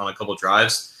Payne on a couple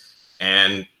drives,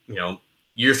 and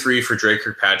year 3 for Drake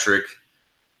Kirkpatrick,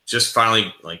 just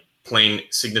finally playing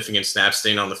significant snaps,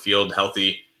 staying on the field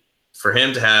healthy. For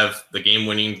him to have the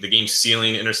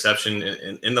game-sealing interception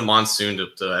in the monsoon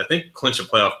to I think, clinch a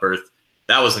playoff berth,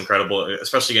 that was incredible,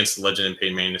 especially against the legend in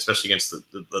Peyton Manning, especially against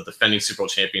the defending Super Bowl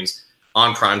champions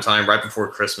on primetime right before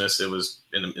Christmas. It was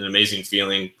an amazing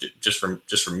feeling just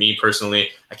for me personally.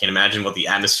 I can't imagine what the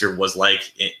atmosphere was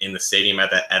like in the stadium at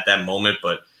that moment,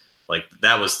 but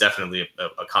that was definitely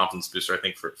a confidence booster, I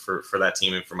think, for that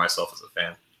team and for myself as a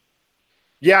fan.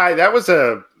 Yeah, that was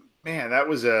a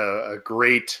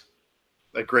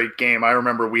great game. I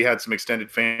remember we had some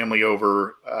extended family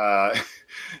over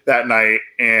that night,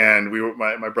 and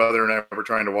my brother and I were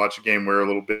trying to watch a game. We were a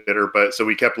little bitter, but so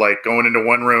we kept going into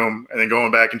one room and then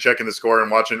going back and checking the score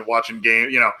and watching game,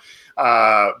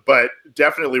 but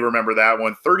definitely remember that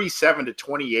one.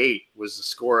 37-28 was the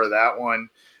score of that one.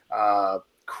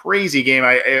 crazy game.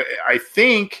 I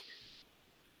think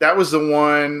that was the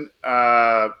one.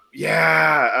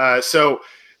 So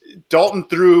Dalton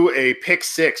threw a pick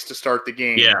six to start the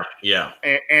game. Yeah.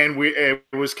 And it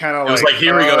was kind of like, was like,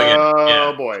 here we go again.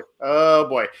 Oh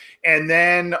boy. And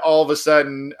then all of a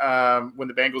sudden, when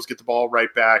the Bengals get the ball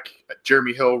right back,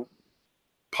 Jeremy Hill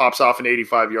pops off an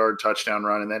 85-yard touchdown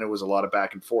run, and then it was a lot of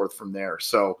back and forth from there.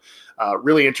 So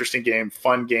really interesting game,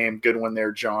 fun game, good one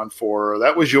there, John.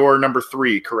 That was your number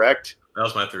 3, correct? That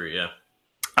was my 3, yeah.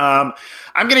 I'm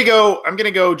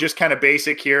gonna go just kind of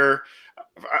basic here.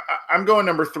 I'm going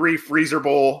number 3, Freezer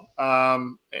Bowl,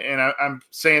 and I'm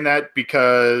saying that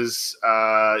because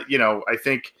I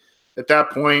think at that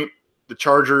point the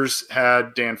Chargers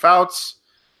had Dan Fouts.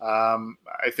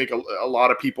 I think a lot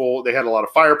of people, they had a lot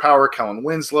of firepower, Kellen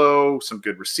Winslow, some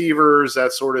good receivers,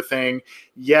 that sort of thing.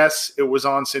 Yes, it was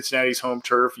on Cincinnati's home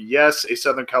turf. Yes, a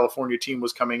Southern California team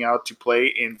was coming out to play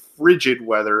in frigid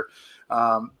weather.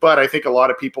 But I think a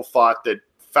lot of people thought that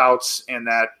Fouts and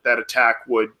that attack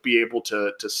would be able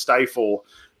to stifle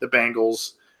the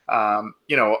Bengals.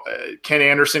 Ken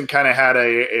Anderson kind of had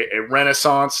a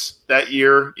renaissance that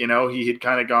year. He had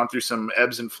kind of gone through some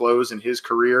ebbs and flows in his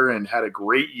career and had a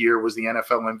great year, was the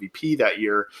NFL MVP that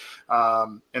year.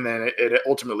 And then it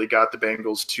ultimately got the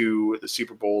Bengals to the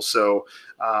Super Bowl. So,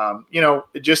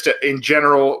 just in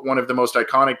general, one of the most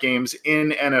iconic games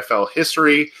in NFL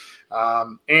history.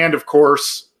 And of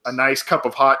course, a nice cup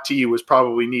of hot tea was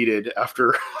probably needed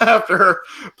after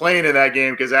playing in that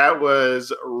game, because that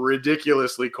was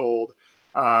ridiculously cold.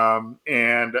 Guys,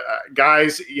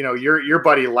 your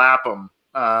buddy Lapham,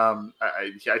 I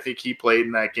think he played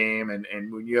in that game,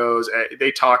 and Munoz,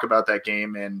 they talk about that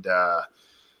game, and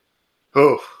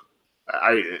you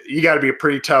got to be a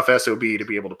pretty tough SOB to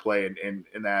be able to play in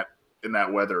that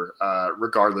weather,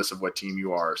 regardless of what team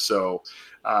you are. So.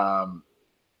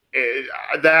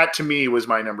 That to me was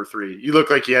my number 3. You look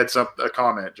like you had a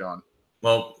comment, John.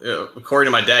 Well, according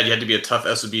to my dad, you had to be a tough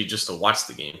SOB just to watch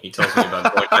the game. He tells me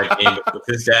about going to that game with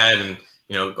his dad, and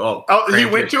he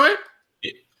went to it.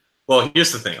 Well,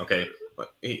 here's the thing. Okay,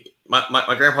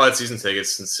 my grandpa had season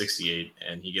tickets since '68,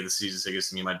 and he gave the season tickets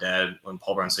to me and my dad when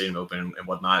Paul Brown Stadium opened and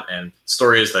whatnot. And the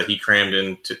story is that he crammed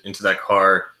into that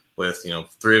car with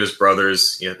 3 of his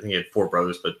brothers. I think he had 4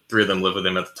 brothers, but 3 of them lived with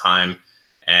him at the time.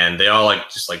 And they all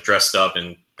just dressed up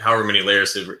in however many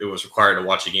layers it was required to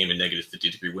watch a game in negative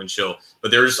 50-degree wind chill.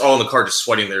 But they were just all in the car, just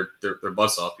sweating their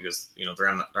butts off because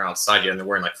they're outside yet and they're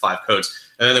wearing 5 coats.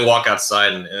 And then they walk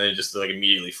outside and they just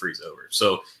immediately freeze over.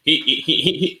 So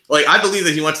he I believe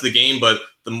that he went to the game, but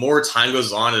the more time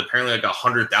goes on, apparently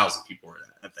 100,000 people were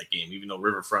at that game, even though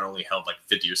Riverfront only held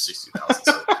 50 or 60,000.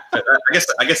 So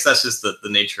I guess that's just the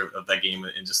nature of that game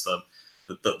and just the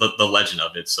legend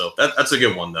of it. So that's a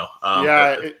good one though.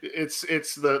 It's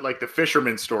the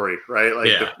fisherman story, right?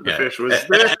 The fish was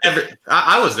there.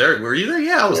 I was there. Were you there?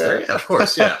 Yeah, I was there. Yeah, of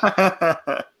course. Yeah.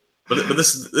 But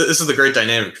this is the great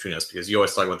dynamic between us, because you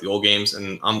always talk about the old games,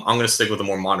 and I'm going to stick with the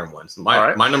more modern ones.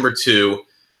 My number 2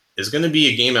 is going to be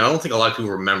a game that I don't think a lot of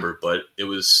people remember, but it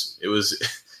was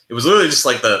literally just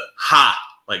the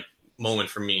moment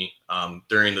for me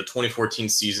during the 2014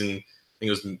 season. I think it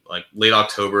was late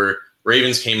October.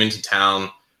 Ravens came into town.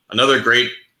 Another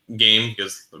great game,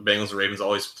 because the Bengals and Ravens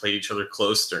always played each other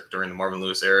close during the Marvin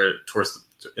Lewis era,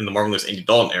 in the Marvin Lewis Andy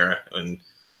Dalton era, and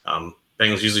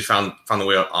Bengals usually found the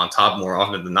way on top more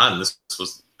often than not. And this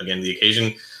was again the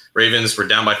occasion. Ravens were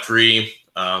down by 3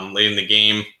 late in the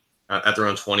game at their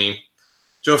own 20.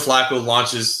 Joe Flacco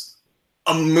launches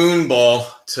a moon ball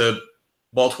to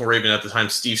Baltimore Raven at the time,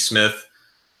 Steve Smith,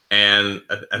 and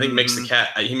I think makes the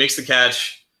catch. He makes the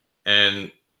catch,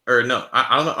 and. Or no,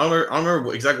 I don't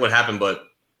remember exactly what happened, but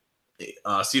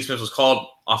Steve Smith was called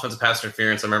offensive pass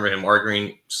interference. I remember him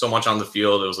arguing so much on the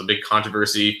field. It was a big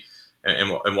controversy and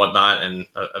whatnot, and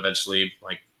eventually, it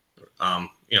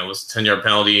was a 10-yard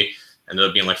penalty. Ended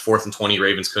up being 4th and 20.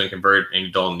 Ravens couldn't convert.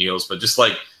 Andy Dalton kneels, but just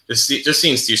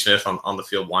seeing Steve Smith on the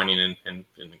field whining and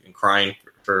crying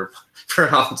for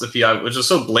an offensive PI, which was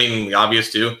so blatantly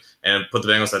obvious too, and put the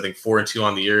Bengals 4-2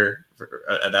 on the year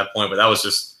at that point. But that was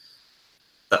just.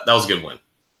 That was a good win.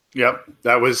 Yep,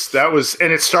 that was,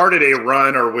 and it started a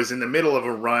run, or was in the middle of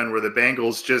a run, where the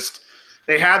Bengals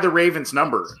they had the Ravens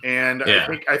number, and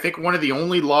I think one of the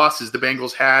only losses the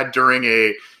Bengals had during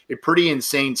a pretty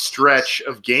insane stretch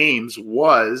of games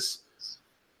was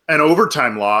an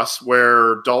overtime loss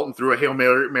where Dalton threw a Hail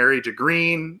Mary to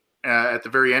Green at the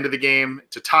very end of the game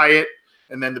to tie it,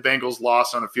 and then the Bengals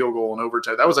lost on a field goal in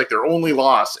overtime. That was their only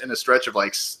loss in a stretch of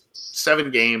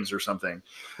 7 games or something.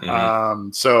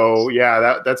 So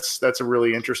yeah, that's a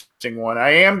really interesting one. I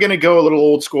am going to go a little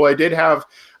old school. I did have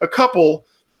a couple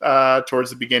towards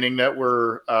the beginning that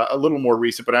were a little more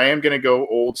recent, but I am going to go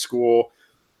old school.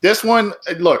 This one,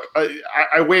 look,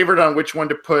 I wavered on which one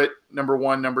to put number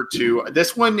one, number two.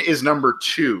 This one is number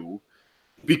two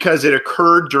because it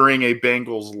occurred during a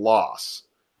Bengals loss.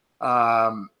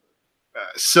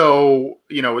 So,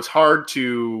 it's hard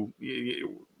to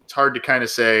kind of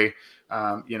say,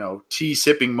 tea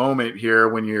sipping moment here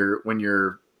when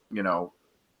you're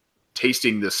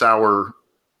tasting the sour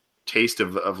taste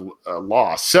of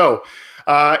loss. So,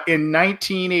 in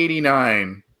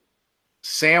 1989,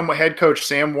 head coach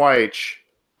Sam Wyche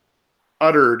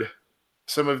uttered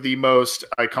some of the most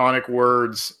iconic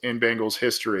words in Bengals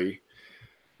history.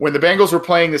 When the Bengals were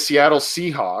playing the Seattle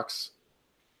Seahawks,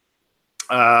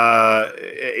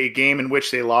 a game in which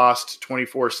they lost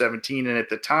 24-17, and at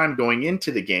the time going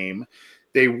into the game,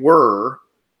 they were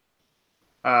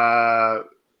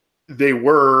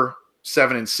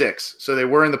 7-6. So they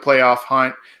were in the playoff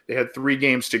hunt. They had 3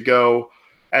 games to go.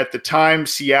 At the time,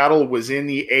 Seattle was in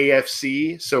the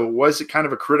AFC, so it was kind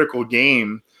of a critical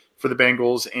game for the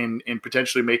Bengals in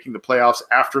potentially making the playoffs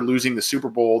after losing the Super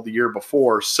Bowl the year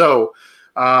before. So,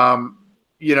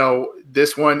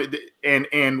 this one,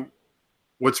 and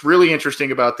what's really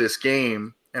interesting about this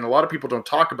game, and a lot of people don't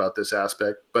talk about this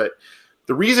aspect, but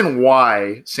the reason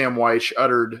why Sam Wyche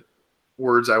uttered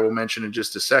words I will mention in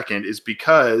just a second is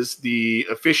because the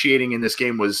officiating in this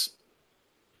game was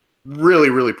really,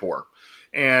 really poor.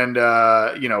 And,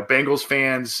 Bengals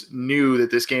fans knew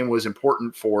that this game was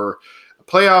important for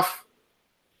playoff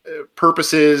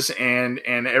purposes and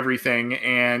everything.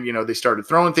 And, they started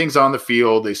throwing things on the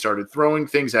field. They started throwing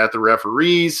things at the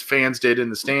referees. Fans did in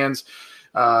the stands,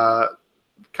 kind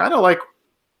of like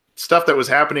stuff that was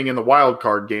happening in the wild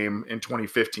card game in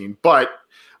 2015. But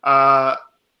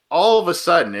all of a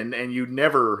sudden, and you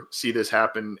never see this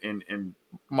happen in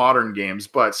modern games,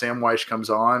 but Sam Wyche comes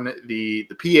on the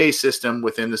PA system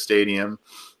within the stadium,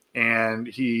 and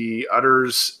he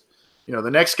utters,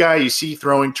 the next guy you see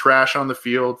throwing trash on the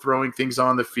field, throwing things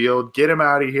on the field, get him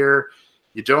out of here.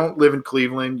 You don't live in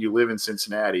Cleveland, you live in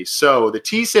Cincinnati. So the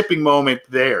tea sipping moment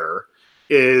there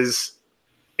is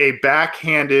a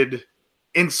backhanded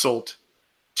insult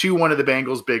to one of the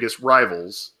Bengals' biggest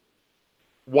rivals,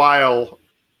 while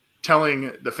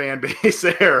telling the fan base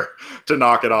there to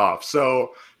knock it off.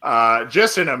 So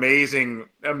just an amazing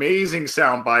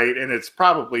soundbite, and it's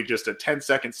probably just a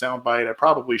 10-second soundbite. I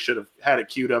probably should have had it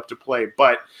queued up to play,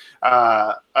 but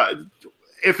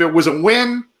if it was a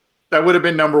win, that would have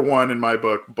been number one in my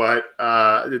book, but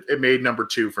it made number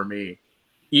two for me.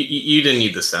 You didn't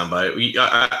need the soundbite.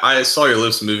 I saw your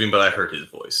lips moving, but I heard his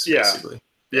voice, basically.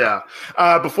 Yeah.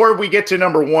 Before we get to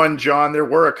number one, John, there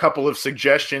were a couple of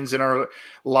suggestions in our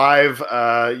live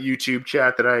YouTube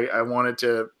chat that I wanted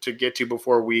to get to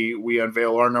before we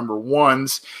unveil our number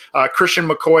ones. Christian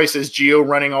McCoy says Gio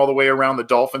running all the way around the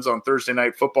Dolphins on Thursday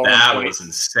Night Football. That was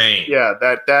insane. Yeah,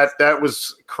 that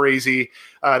was crazy.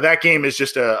 That game is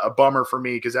just a bummer for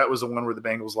me because that was the one where the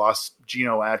Bengals lost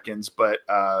Geno Atkins. But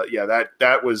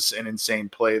that was an insane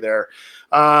play there.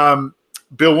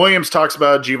 Bill Williams talks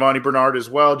about Giovanni Bernard as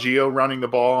well. Gio running the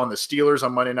ball on the Steelers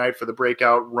on Monday night for the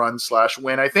breakout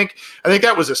run/win. I think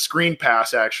that was a screen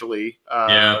pass actually.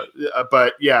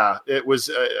 But yeah, it was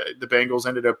the Bengals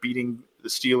ended up beating the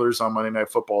Steelers on Monday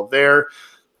Night Football there.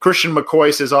 Christian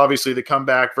McCoy says obviously the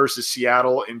comeback versus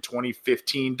Seattle in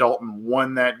 2015. Dalton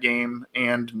won that game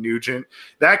and Nugent.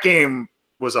 That game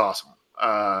was awesome.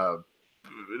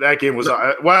 That game was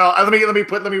well. Let me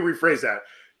rephrase that.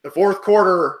 The fourth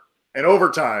quarter and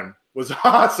overtime was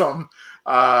awesome.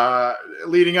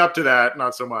 Leading up to that,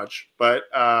 not so much, but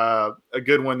a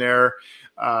good one there.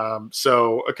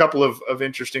 So a couple of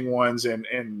interesting ones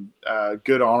and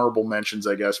good honorable mentions,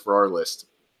 I guess, for our list.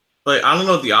 Like, I don't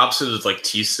know what the opposite of like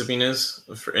tea sipping is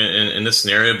in this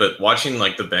scenario, but watching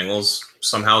like the Bengals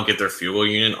somehow get their field goal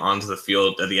unit onto the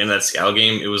field at the end of that Seattle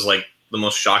game, it was like the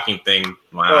most shocking thing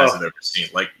my eyes have ever seen.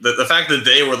 Like the fact that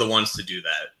they were the ones to do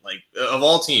that, like of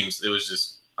all teams, it was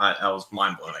just. I was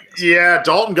mind blown, I guess. Yeah,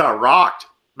 Dalton got rocked.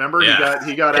 Remember,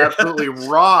 he got absolutely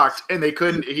rocked, and they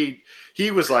couldn't.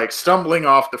 He was like stumbling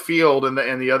off the field, and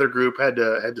the other group had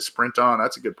to sprint on.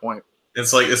 That's a good point.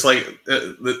 It's like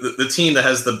the team that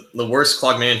has the worst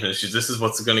clock management issues. This is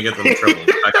what's going to get them in trouble.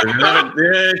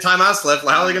 Timeouts left.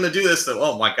 How are they going to do this?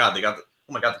 Oh my god, they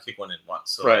kick one in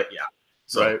once. So right.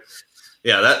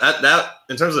 Yeah, that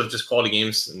in terms of just quality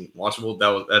games and watchable,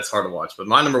 that's hard to watch. But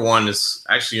my number one is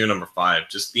actually your number 5.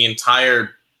 Just the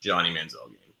entire Johnny Manziel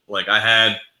game. Like I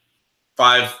had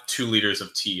 2 liters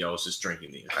of tea. I was just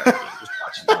drinking the entire game, just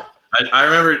watching that. I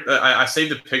remember I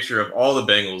saved a picture of all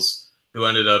the Bengals who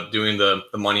ended up doing the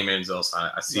Money Manziel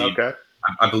sign. I see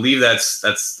I believe that's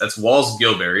Walls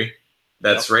Gilberry.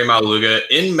 That's Ray Maluga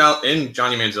in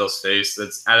Johnny Manziel's face.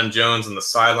 That's Adam Jones on the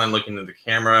sideline looking at the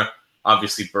camera,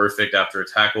 obviously perfect after a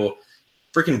tackle.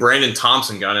 Freaking Brandon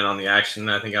Thompson got in on the action,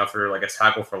 I think, after like a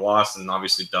tackle for loss, and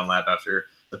obviously Dunlap after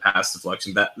the pass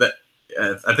deflection. I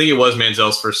think it was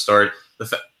Manziel's first start.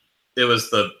 It was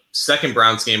the second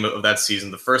Browns game of that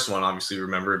season. The first one, obviously,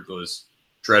 remembered was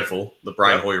dreadful. The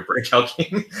Brian Hoyer breakout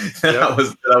game that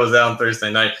was out on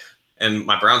Thursday night. And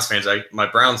my Browns fans,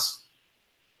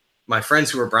 my friends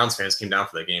who were Browns fans came down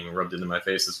for that game and rubbed it in my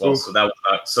face as well. Ooh.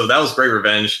 So that was great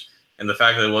revenge. And the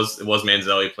fact that it was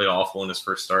Manziel, he played awful in his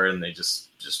first start, and they just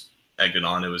egged it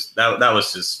on. It was that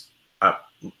was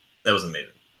amazing.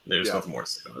 There was nothing more to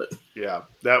say about it. Yeah,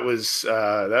 that was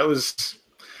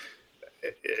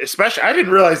especially. I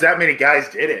didn't realize that many guys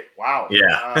did it. Wow.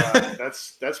 Yeah,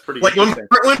 that's pretty. Like when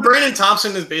Brandon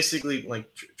Thompson is basically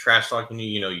like trash talking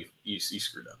you, you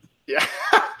screwed up. Yeah,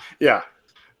 yeah,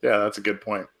 that's a good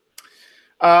point.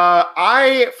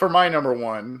 For my number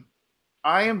one,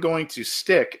 I am going to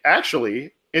stick.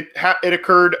 Actually, it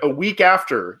occurred a week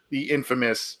after the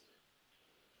infamous.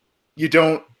 You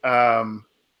don't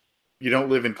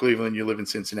live in Cleveland, you live in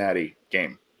Cincinnati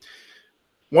game.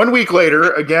 1 week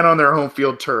later, again on their home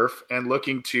field turf, and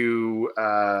looking to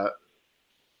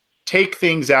take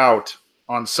things out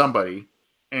on somebody,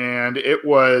 and it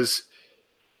was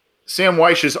Sam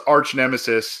Weich's arch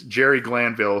nemesis, Jerry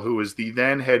Glanville, who was the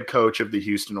then head coach of the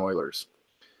Houston Oilers.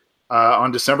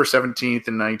 On December 17th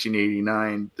in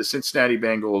 1989, the Cincinnati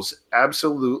Bengals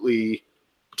absolutely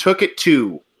took it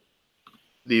to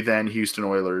the then Houston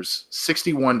Oilers,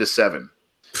 61-7.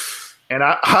 And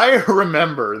I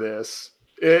remember this.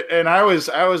 And I was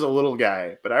a little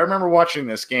guy, but I remember watching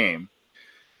this game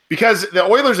because the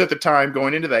Oilers at the time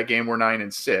going into that game were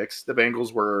 9-6. The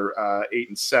Bengals were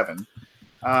 8-7.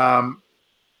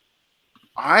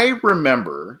 I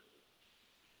remember.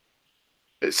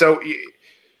 So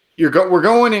we're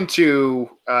going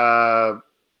into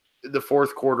the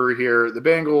fourth quarter here. The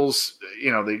Bengals,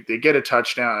 they get a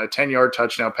touchdown, a 10-yard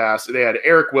touchdown pass. They had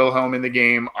Eric Wilhelm in the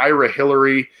game. Ira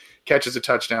Hillary catches a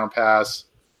touchdown pass.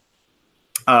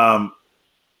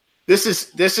 This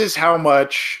is how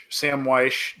much Sam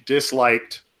Wyche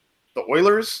disliked the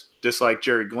Oilers, disliked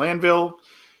Jerry Glanville.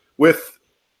 With,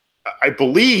 I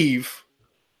believe,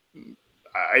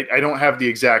 I don't have the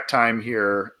exact time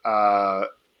here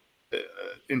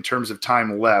in terms of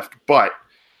time left, but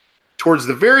towards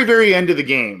the very, very end of the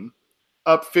game,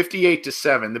 up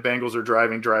 58-7, the Bengals are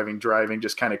driving,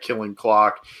 just kind of killing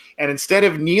clock. And instead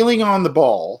of kneeling on the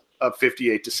ball, up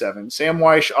 58-7, Sam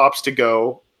Wyche opts to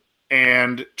go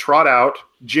and trot out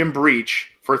Jim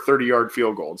Breach for a 30-yard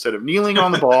field goal. Instead of kneeling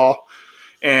on the ball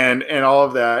and all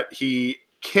of that, he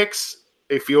kicks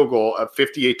a field goal of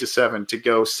 58-7 to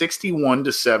go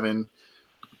 61-7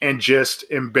 and just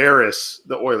embarrass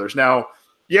the Oilers. Now,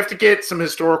 you have to get some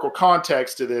historical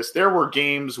context to this. There were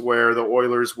games where the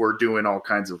Oilers were doing all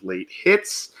kinds of late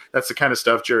hits. That's the kind of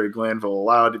stuff Jerry Glanville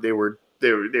allowed. They were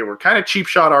kind of cheap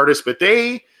shot artists, but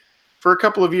for a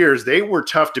couple of years, they were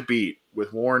tough to beat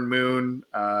with Warren Moon,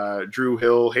 Drew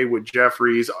Hill, Haywood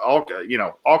Jeffries, all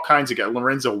kinds of guys.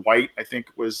 Lorenzo White, I think,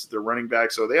 was the running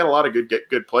back. So they had a lot of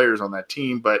good players on that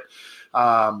team, but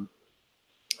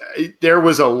there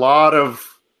was a lot of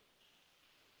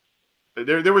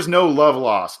there was no love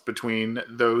lost between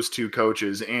those two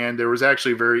coaches, and there was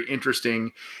actually a very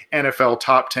interesting NFL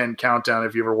top 10 countdown.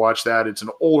 If you ever watched that, it's an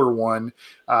older one.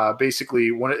 Basically,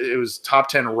 it was top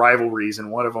 10 rivalries, and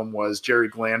one of them was Jerry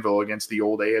Glanville against the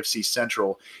old AFC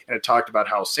Central, and it talked about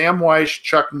how Sam Wyche,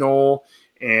 Chuck Noll,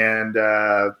 and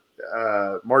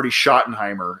Marty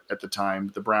Schottenheimer at the time,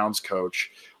 the Browns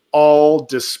coach, all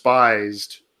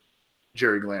despised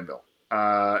Jerry Glanville.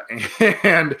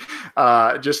 And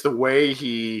just the way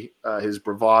his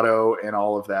bravado and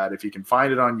all of that, if you can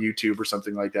find it on YouTube or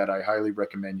something like that, I highly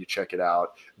recommend you check it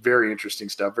out. Very interesting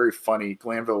stuff. Very funny.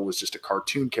 Glanville was just a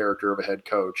cartoon character of a head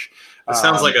coach. It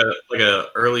sounds like a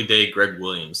early day Greg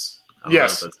Williams.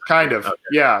 Yes, kind of. Okay.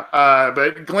 Yeah.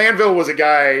 But Glanville was a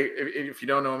guy, if you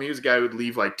don't know him, he was a guy who would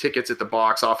leave like tickets at the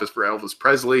box office for Elvis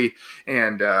Presley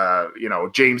and,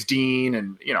 James Dean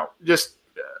and, just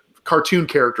cartoon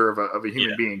character of a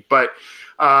human being. But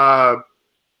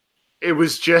it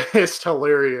was just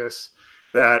hilarious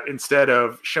that instead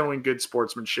of showing good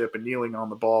sportsmanship and kneeling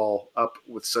on the ball up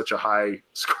with such a high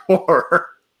score,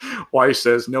 Wyche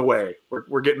says, no way,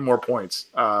 we're getting more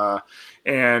points.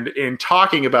 And in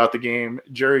talking about the game,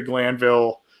 Jerry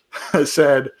Glanville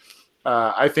said,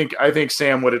 I think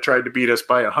Sam would have tried to beat us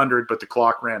by 100, but the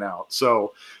clock ran out.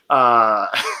 So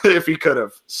if he could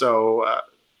have. So,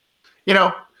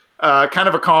 kind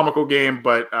of a comical game,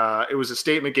 but it was a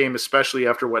statement game, especially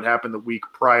after what happened the week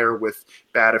prior with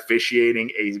bad officiating,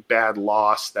 a bad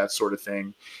loss, that sort of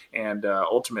thing. And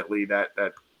ultimately that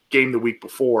game the week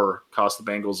before cost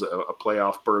the Bengals a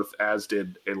playoff berth, as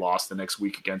did a loss the next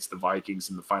week against the Vikings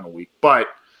in the final week. But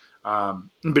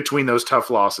in between those tough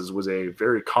losses was a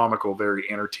very comical, very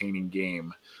entertaining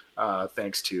game,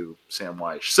 thanks to Sam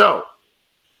Wyche. So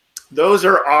those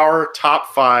are our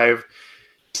top 5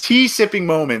 tea-sipping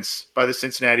moments by the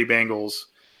Cincinnati Bengals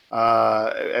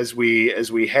as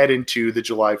we head into the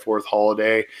July 4th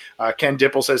holiday. Ken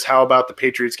Dipple says, how about the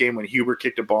Patriots game when Huber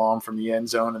kicked a bomb from the end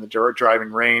zone in the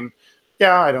driving rain?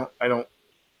 Yeah, I don't.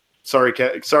 Sorry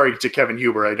to Kevin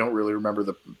Huber. I don't really remember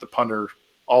the punter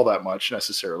all that much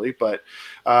necessarily, but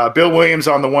Bill Williams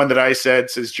on the one that I said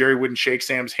says Jerry wouldn't shake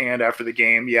Sam's hand after the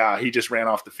game. Yeah, he just ran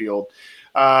off the field.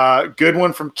 Good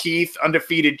one from Keith.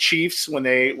 Undefeated Chiefs when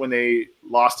they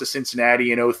lost to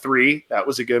Cincinnati in 2003. That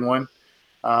was a good one.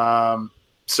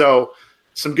 So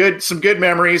some good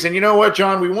memories. And you know what,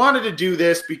 John, we wanted to do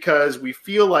this because we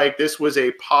feel like this was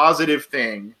a positive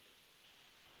thing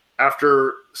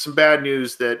after some bad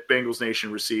news that Bengals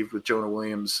Nation received with Jonah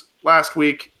Williams last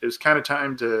week. It was kind of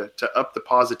time to up the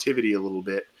positivity a little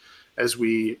bit as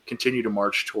we continue to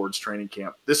march towards training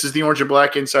camp. This is the Orange and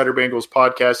Black Insider Bengals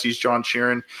podcast. He's John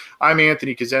Sheeran. I'm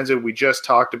Anthony Cosenza. We just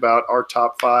talked about our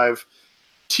top 5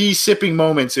 tea-sipping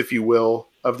moments, if you will,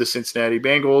 of the Cincinnati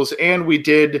Bengals, and we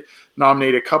did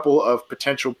nominate a couple of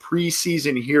potential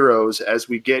preseason heroes as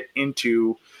we get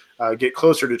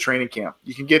closer to training camp.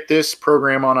 You can get this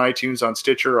program on iTunes, on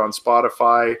Stitcher, on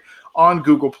Spotify, on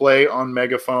Google Play, on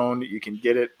Megaphone. You can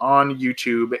get it on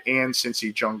YouTube and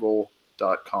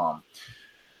CincyJungle.com.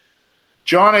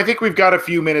 John, I think we've got a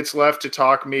few minutes left to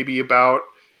talk maybe about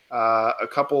a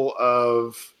couple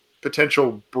of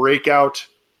potential breakout.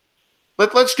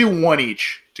 Let's do one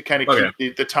each to kind of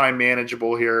keep the time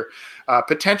manageable here.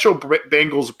 Potential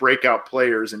Bengals breakout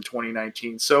players in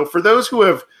 2019. So for those who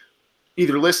have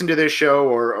either listened to this show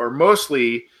or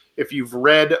mostly if you've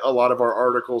read a lot of our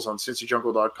articles on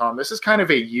CincyJungle.com, this is kind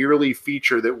of a yearly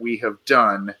feature that we have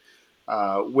done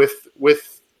with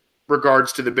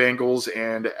regards to the Bengals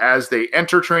and as they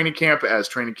enter training camp, as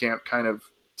training camp kind of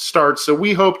starts. So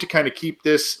we hope to kind of keep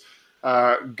this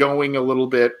going a little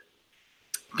bit,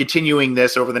 continuing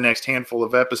this over the next handful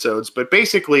of episodes. But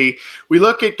basically, we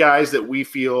look at guys that we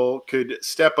feel could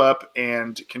step up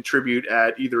and contribute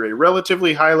at either a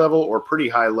relatively high level or pretty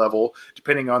high level,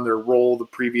 depending on their role the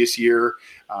previous year,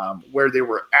 where they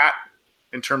were at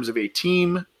in terms of a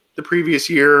team the previous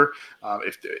year.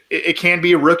 It can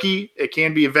be a rookie, it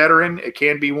can be a veteran, it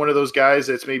can be one of those guys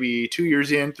that's maybe 2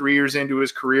 years in, 3 years into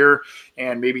his career,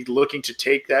 and maybe looking to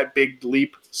take that big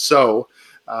leap. So,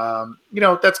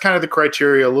 that's kind of the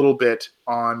criteria a little bit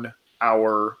on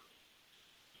our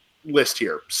list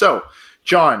here. So,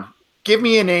 John, give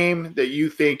me a name that you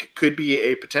think could be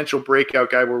a potential breakout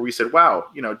guy where we said, wow,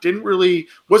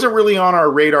 wasn't really on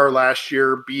our radar last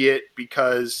year, be it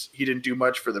because he didn't do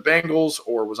much for the Bengals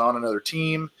or was on another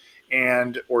team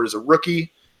or is a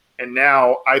rookie. And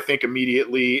now I think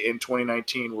immediately in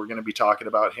 2019, we're going to be talking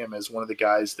about him as one of the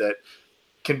guys that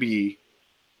can be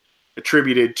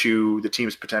attributed to the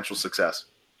team's potential success.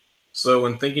 So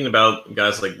when thinking about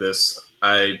guys like this,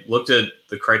 I looked at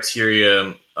the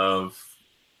criteria of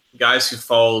guys who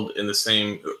followed in the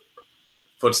same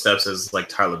footsteps as like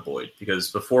Tyler Boyd,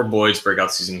 because before Boyd's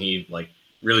breakout season, he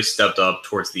really stepped up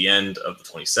towards the end of the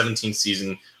 2017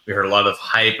 season. We heard a lot of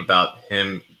hype about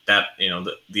him that,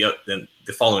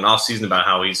 the following off season about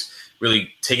how he's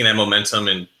really taking that momentum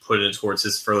and put it towards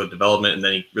his further development. And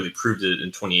then he really proved it in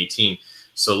 2018.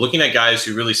 So looking at guys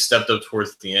who really stepped up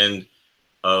towards the end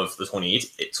of the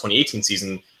 2018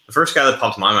 season, the first guy that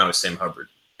popped in my mind was Sam Hubbard.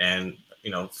 And,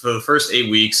 for the first 8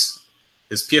 weeks,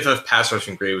 his PFF pass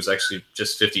rushing grade was actually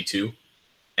just 52.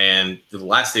 And for the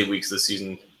last 8 weeks of the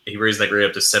season, he raised that grade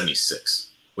up to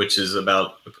 76, which is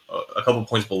about a couple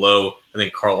points below, I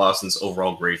think, Carl Lawson's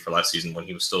overall grade for last season when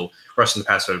he was still rushing the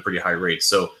passer at a pretty high rate.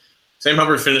 So Sam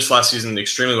Hubbard finished last season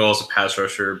extremely well as a pass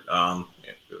rusher.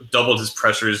 Doubled his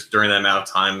pressures during that amount of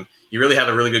time. He really had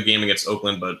a really good game against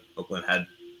Oakland, but Oakland had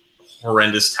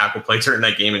horrendous tackle play during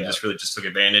that game and just took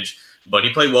advantage. But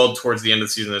he played well towards the end of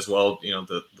the season as well.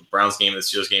 The Browns game, the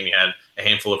Steelers game, he had a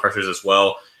handful of pressures as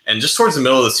well. And just towards the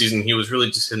middle of the season, he was really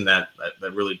just in that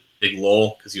really big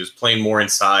lull because he was playing more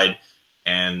inside.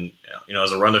 And,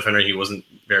 as a run defender, he wasn't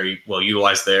very well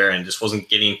utilized there and just wasn't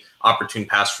getting opportune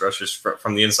pass rushers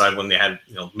from the inside when they had,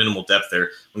 minimal depth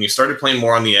there. When you started playing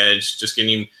more on the edge, just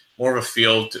getting more of a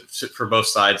feel for both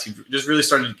sides, he just really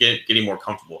started getting more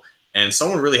comfortable. And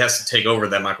someone really has to take over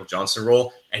that Michael Johnson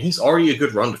role, and he's already a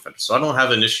good run defender. So I don't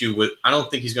have an issue with – I don't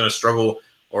think he's going to struggle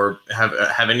or have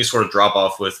any sort of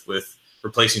drop-off with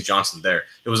replacing Johnson there.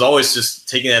 It was always just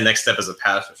taking that next step as a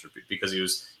pass rusher because he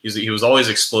was always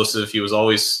explosive. He was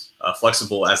always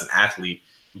flexible as an athlete,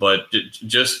 but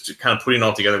just kind of putting it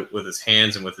all together with his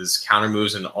hands and with his counter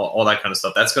moves and all that kind of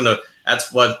stuff. That's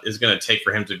what is going to take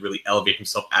for him to really elevate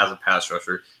himself as a pass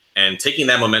rusher, and taking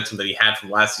that momentum that he had from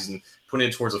last season, putting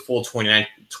it towards a full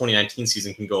 2019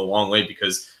 season can go a long way,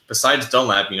 because besides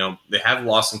Dunlap, they have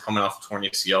Lawson coming off a torn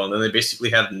ACL, and then they basically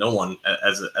have no one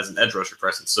as an edge rusher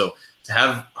presence. So to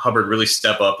have Hubbard really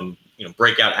step up and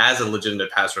break out as a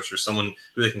legitimate pass rusher, someone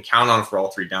who they can count on for all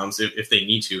three downs if they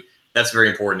need to, that's very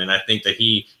important. And I think that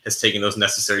he has taken those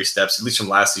necessary steps, at least from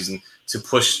last season, to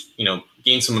push,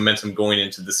 gain some momentum going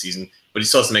into the season. But he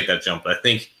still has to make that jump. But I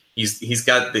think he's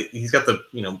got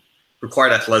the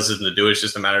required athleticism to do it. It's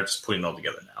just a matter of just putting it all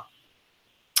together now.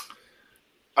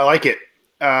 I like it.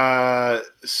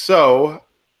 So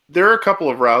there are a couple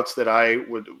of routes that I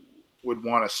would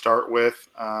want to start with.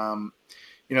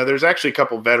 There's actually a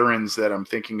couple veterans that I'm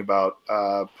thinking about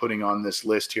putting on this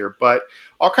list here, but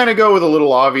I'll kind of go with a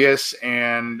little obvious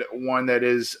and one that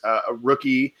is a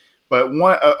rookie, but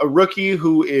a rookie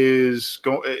who is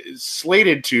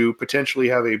slated to potentially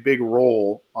have a big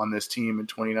role on this team in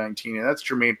 2019, and that's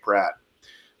Jermaine Pratt.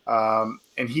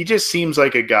 And he just seems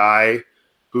like a guy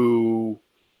who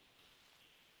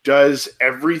does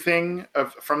everything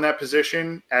from that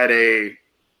position at a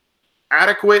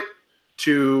adequate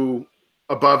to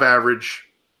above average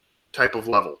type of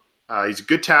level. He's a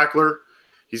good tackler.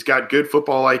 He's got good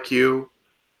football IQ.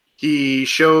 He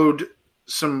showed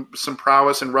some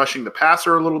prowess in rushing the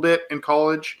passer a little bit in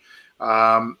college.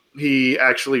 He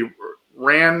actually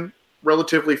ran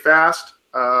relatively fast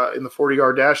in the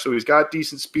 40-yard dash, so he's got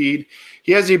decent speed.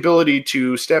 He has the ability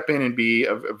to step in and be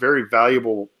a very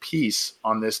valuable piece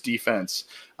on this defense.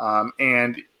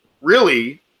 And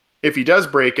really, if he does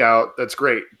break out, that's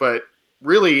great. But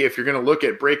really, if you're going to look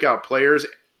at breakout players,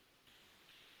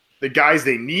 the guys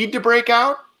they need to break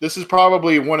out, this is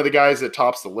probably one of the guys that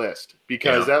tops the list,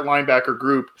 because that linebacker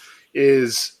group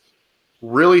is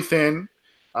really thin.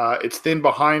 It's thin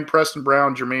behind Preston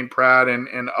Brown, Jermaine Pratt,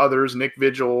 and others, Nick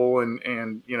Vigil,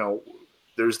 and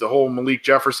there's the whole Malik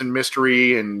Jefferson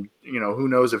mystery, and who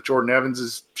knows if Jordan Evans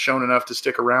is shown enough to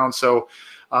stick around. So,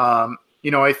 I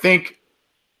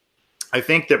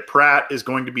think that Pratt is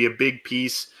going to be a big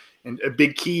piece and a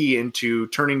big key into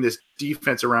turning this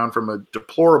defense around from a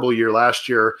deplorable year last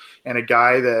year, and a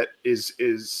guy that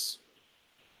is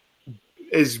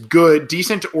good,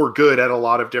 decent or good at a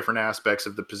lot of different aspects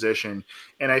of the position.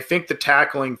 And I think the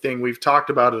tackling thing, we've talked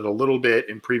about it a little bit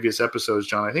in previous episodes,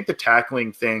 John. I think the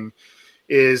tackling thing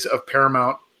is of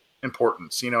paramount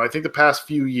importance. I think the past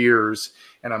few years,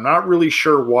 and I'm not really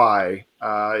sure why,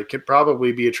 it could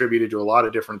probably be attributed to a lot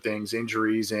of different things,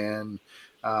 injuries and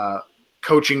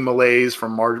coaching malaise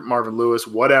from Marvin Lewis,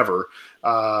 whatever,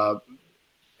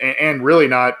 and really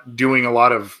not doing a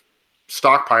lot of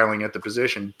stockpiling at the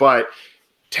position. But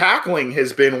tackling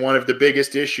has been one of the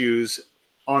biggest issues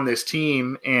on this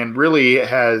team, and really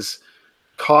has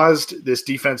caused this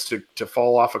defense to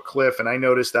fall off a cliff. And I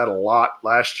noticed that a lot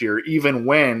last year, even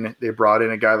when they brought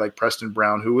in a guy like Preston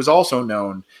Brown, who was also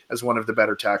known as one of the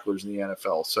better tacklers in the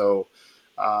NFL. So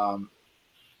I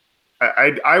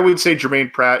would say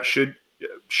Jermaine Pratt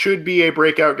should be a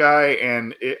breakout guy,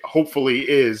 and it hopefully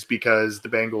is, because the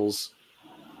Bengals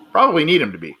probably need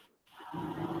him to be.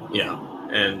 Yeah,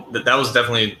 and that was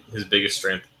definitely his biggest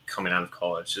strength coming out of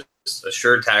college. Just a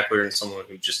sure tackler and someone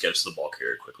who just gets to the ball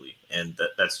carrier quickly, and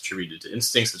that's attributed to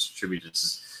instincts. That's attributed to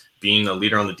being a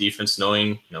leader on the defense,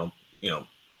 knowing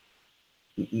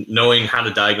knowing how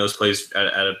to diagnose plays at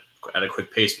a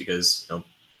quick pace, because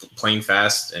playing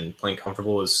fast and playing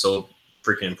comfortable is so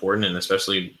freaking important, and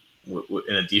especially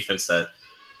in a defense that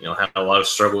had a lot of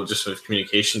struggle just with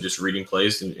communication, just reading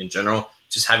plays in general.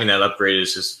 Just having that upgrade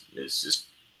is just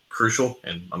crucial,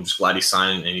 and I'm just glad he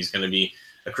signed, and he's going to be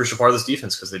a crucial part of this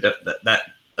defense, because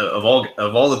of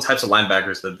all the types of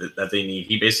linebackers that they need,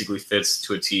 he basically fits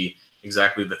to a T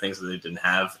exactly the things that they didn't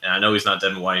have. And I know he's not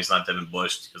Devin White, he's not Devin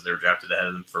Bush, because they were drafted ahead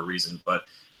of them for a reason, but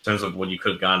in terms of what you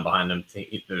could have gotten behind them,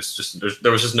 there was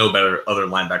just no better other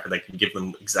linebacker that can give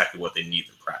them exactly what they need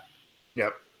than Pratt.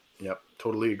 Yep,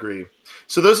 totally agree.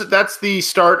 So that's the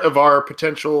start of our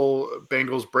potential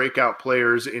Bengals breakout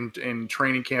players in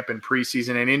training camp and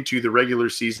preseason and into the regular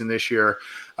season this year.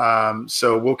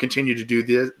 So we'll continue to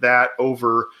do that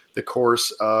over the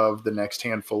course of the next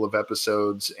handful of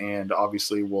episodes, and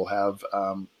obviously we'll have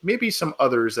maybe some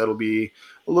others that'll be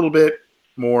a little bit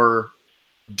more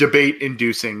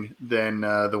debate-inducing than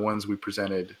the ones we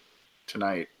presented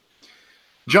tonight.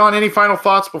 John, any final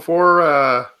thoughts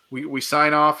before we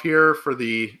sign off here for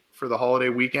the holiday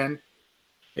weekend?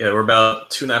 Yeah, we're about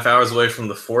 2.5 hours away from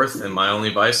the 4th, and my only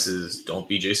advice is don't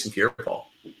be Jason Pierre-Paul.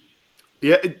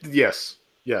 Yeah, yes.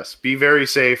 Be very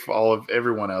safe,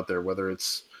 everyone out there, whether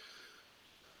it's,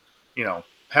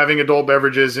 having adult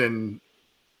beverages and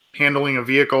handling a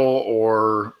vehicle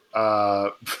or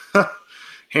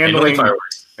handling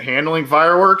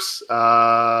fireworks,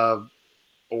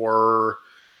 or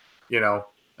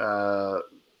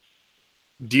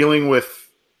dealing with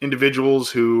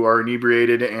individuals who are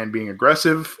inebriated and being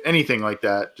aggressive, anything like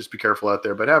that. Just be careful out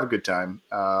there, but have a good time.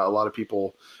 A lot of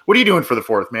people. What are you doing for the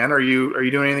 4th, man? Are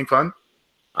you doing anything fun?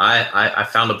 I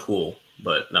found a pool,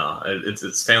 but no,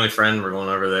 it's family friend. We're going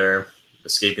over there,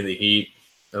 escaping the heat.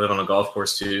 I live on a golf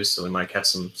course too, so we might catch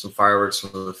some fireworks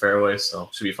from the fairway. So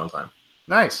it should be a fun time.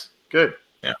 Nice, good,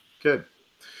 yeah, good.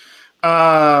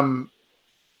 Of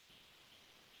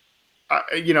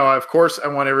course, I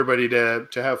want everybody to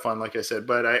have fun, like I said,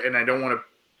 but I don't want to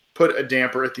put a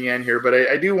damper at the end here, but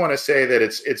I do want to say that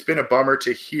it's been a bummer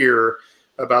to hear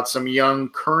about some young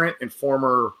current and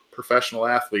former professional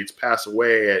athletes pass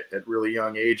away at really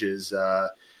young ages.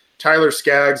 Tyler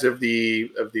Skaggs of the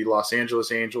Los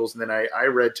Angeles Angels, and then I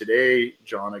read today,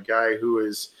 John, a guy who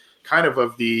is kind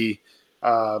of the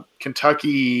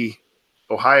Kentucky,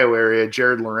 Ohio area,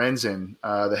 Jared Lorenzen,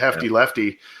 the hefty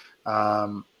lefty.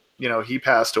 He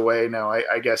passed away. Now,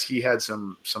 I guess he had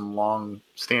some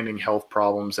long-standing health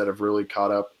problems that have really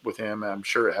caught up with him. I'm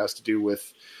sure it has to do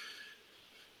with,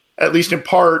 at least in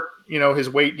part, his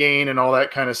weight gain and all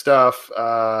that kind of stuff.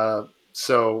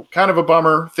 So kind of a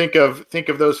bummer. Think of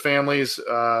those families.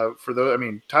 For those,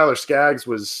 Tyler Skaggs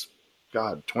was,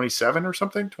 27 or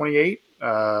something, 28.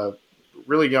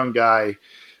 Really young guy,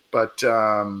 but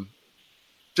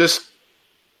just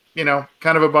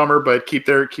kind of a bummer. But keep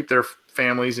their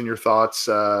families in your thoughts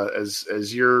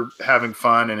as you're having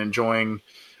fun and enjoying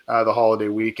the holiday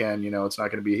weekend. It's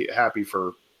not going to be happy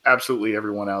for absolutely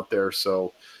everyone out there.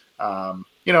 So,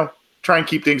 try and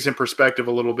keep things in perspective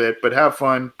a little bit, but have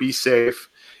fun, be safe,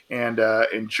 and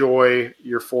enjoy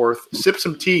your 4th. Sip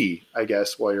some tea, I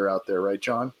guess, while you're out there, right,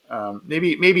 John?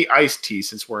 Maybe iced tea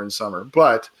since we're in summer,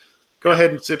 but go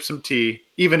ahead and sip some tea,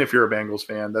 even if you're a Bengals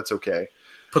fan. That's okay.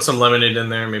 Put some lemonade in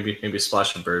there, maybe a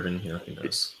splash of bourbon. Who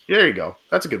knows? There you go.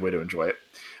 That's a good way to enjoy it.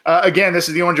 Again, this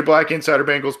is the Orange and Black Insider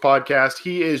Bengals podcast.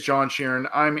 He is John Sheeran.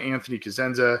 I'm Anthony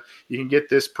Cosenza. You can get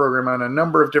this program on a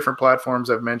number of different platforms.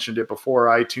 I've mentioned it before: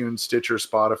 iTunes, Stitcher,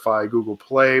 Spotify, Google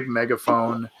Play,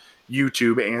 Megaphone,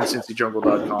 YouTube, and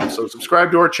CincyJungle.com. So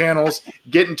subscribe to our channels.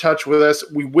 Get in touch with us.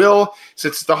 We will,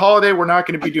 since it's the holiday, we're not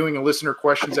going to be doing a listener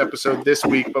questions episode this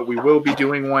week, but we will be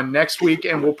doing one next week,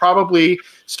 and we'll probably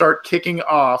start kicking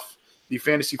off the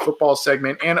fantasy football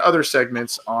segment and other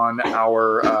segments on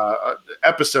our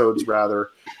episodes,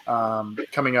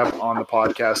 coming up on the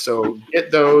podcast. So get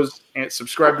those and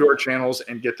subscribe to our channels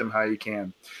and get them how you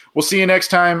can. We'll see you next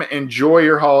time. Enjoy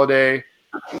your holiday.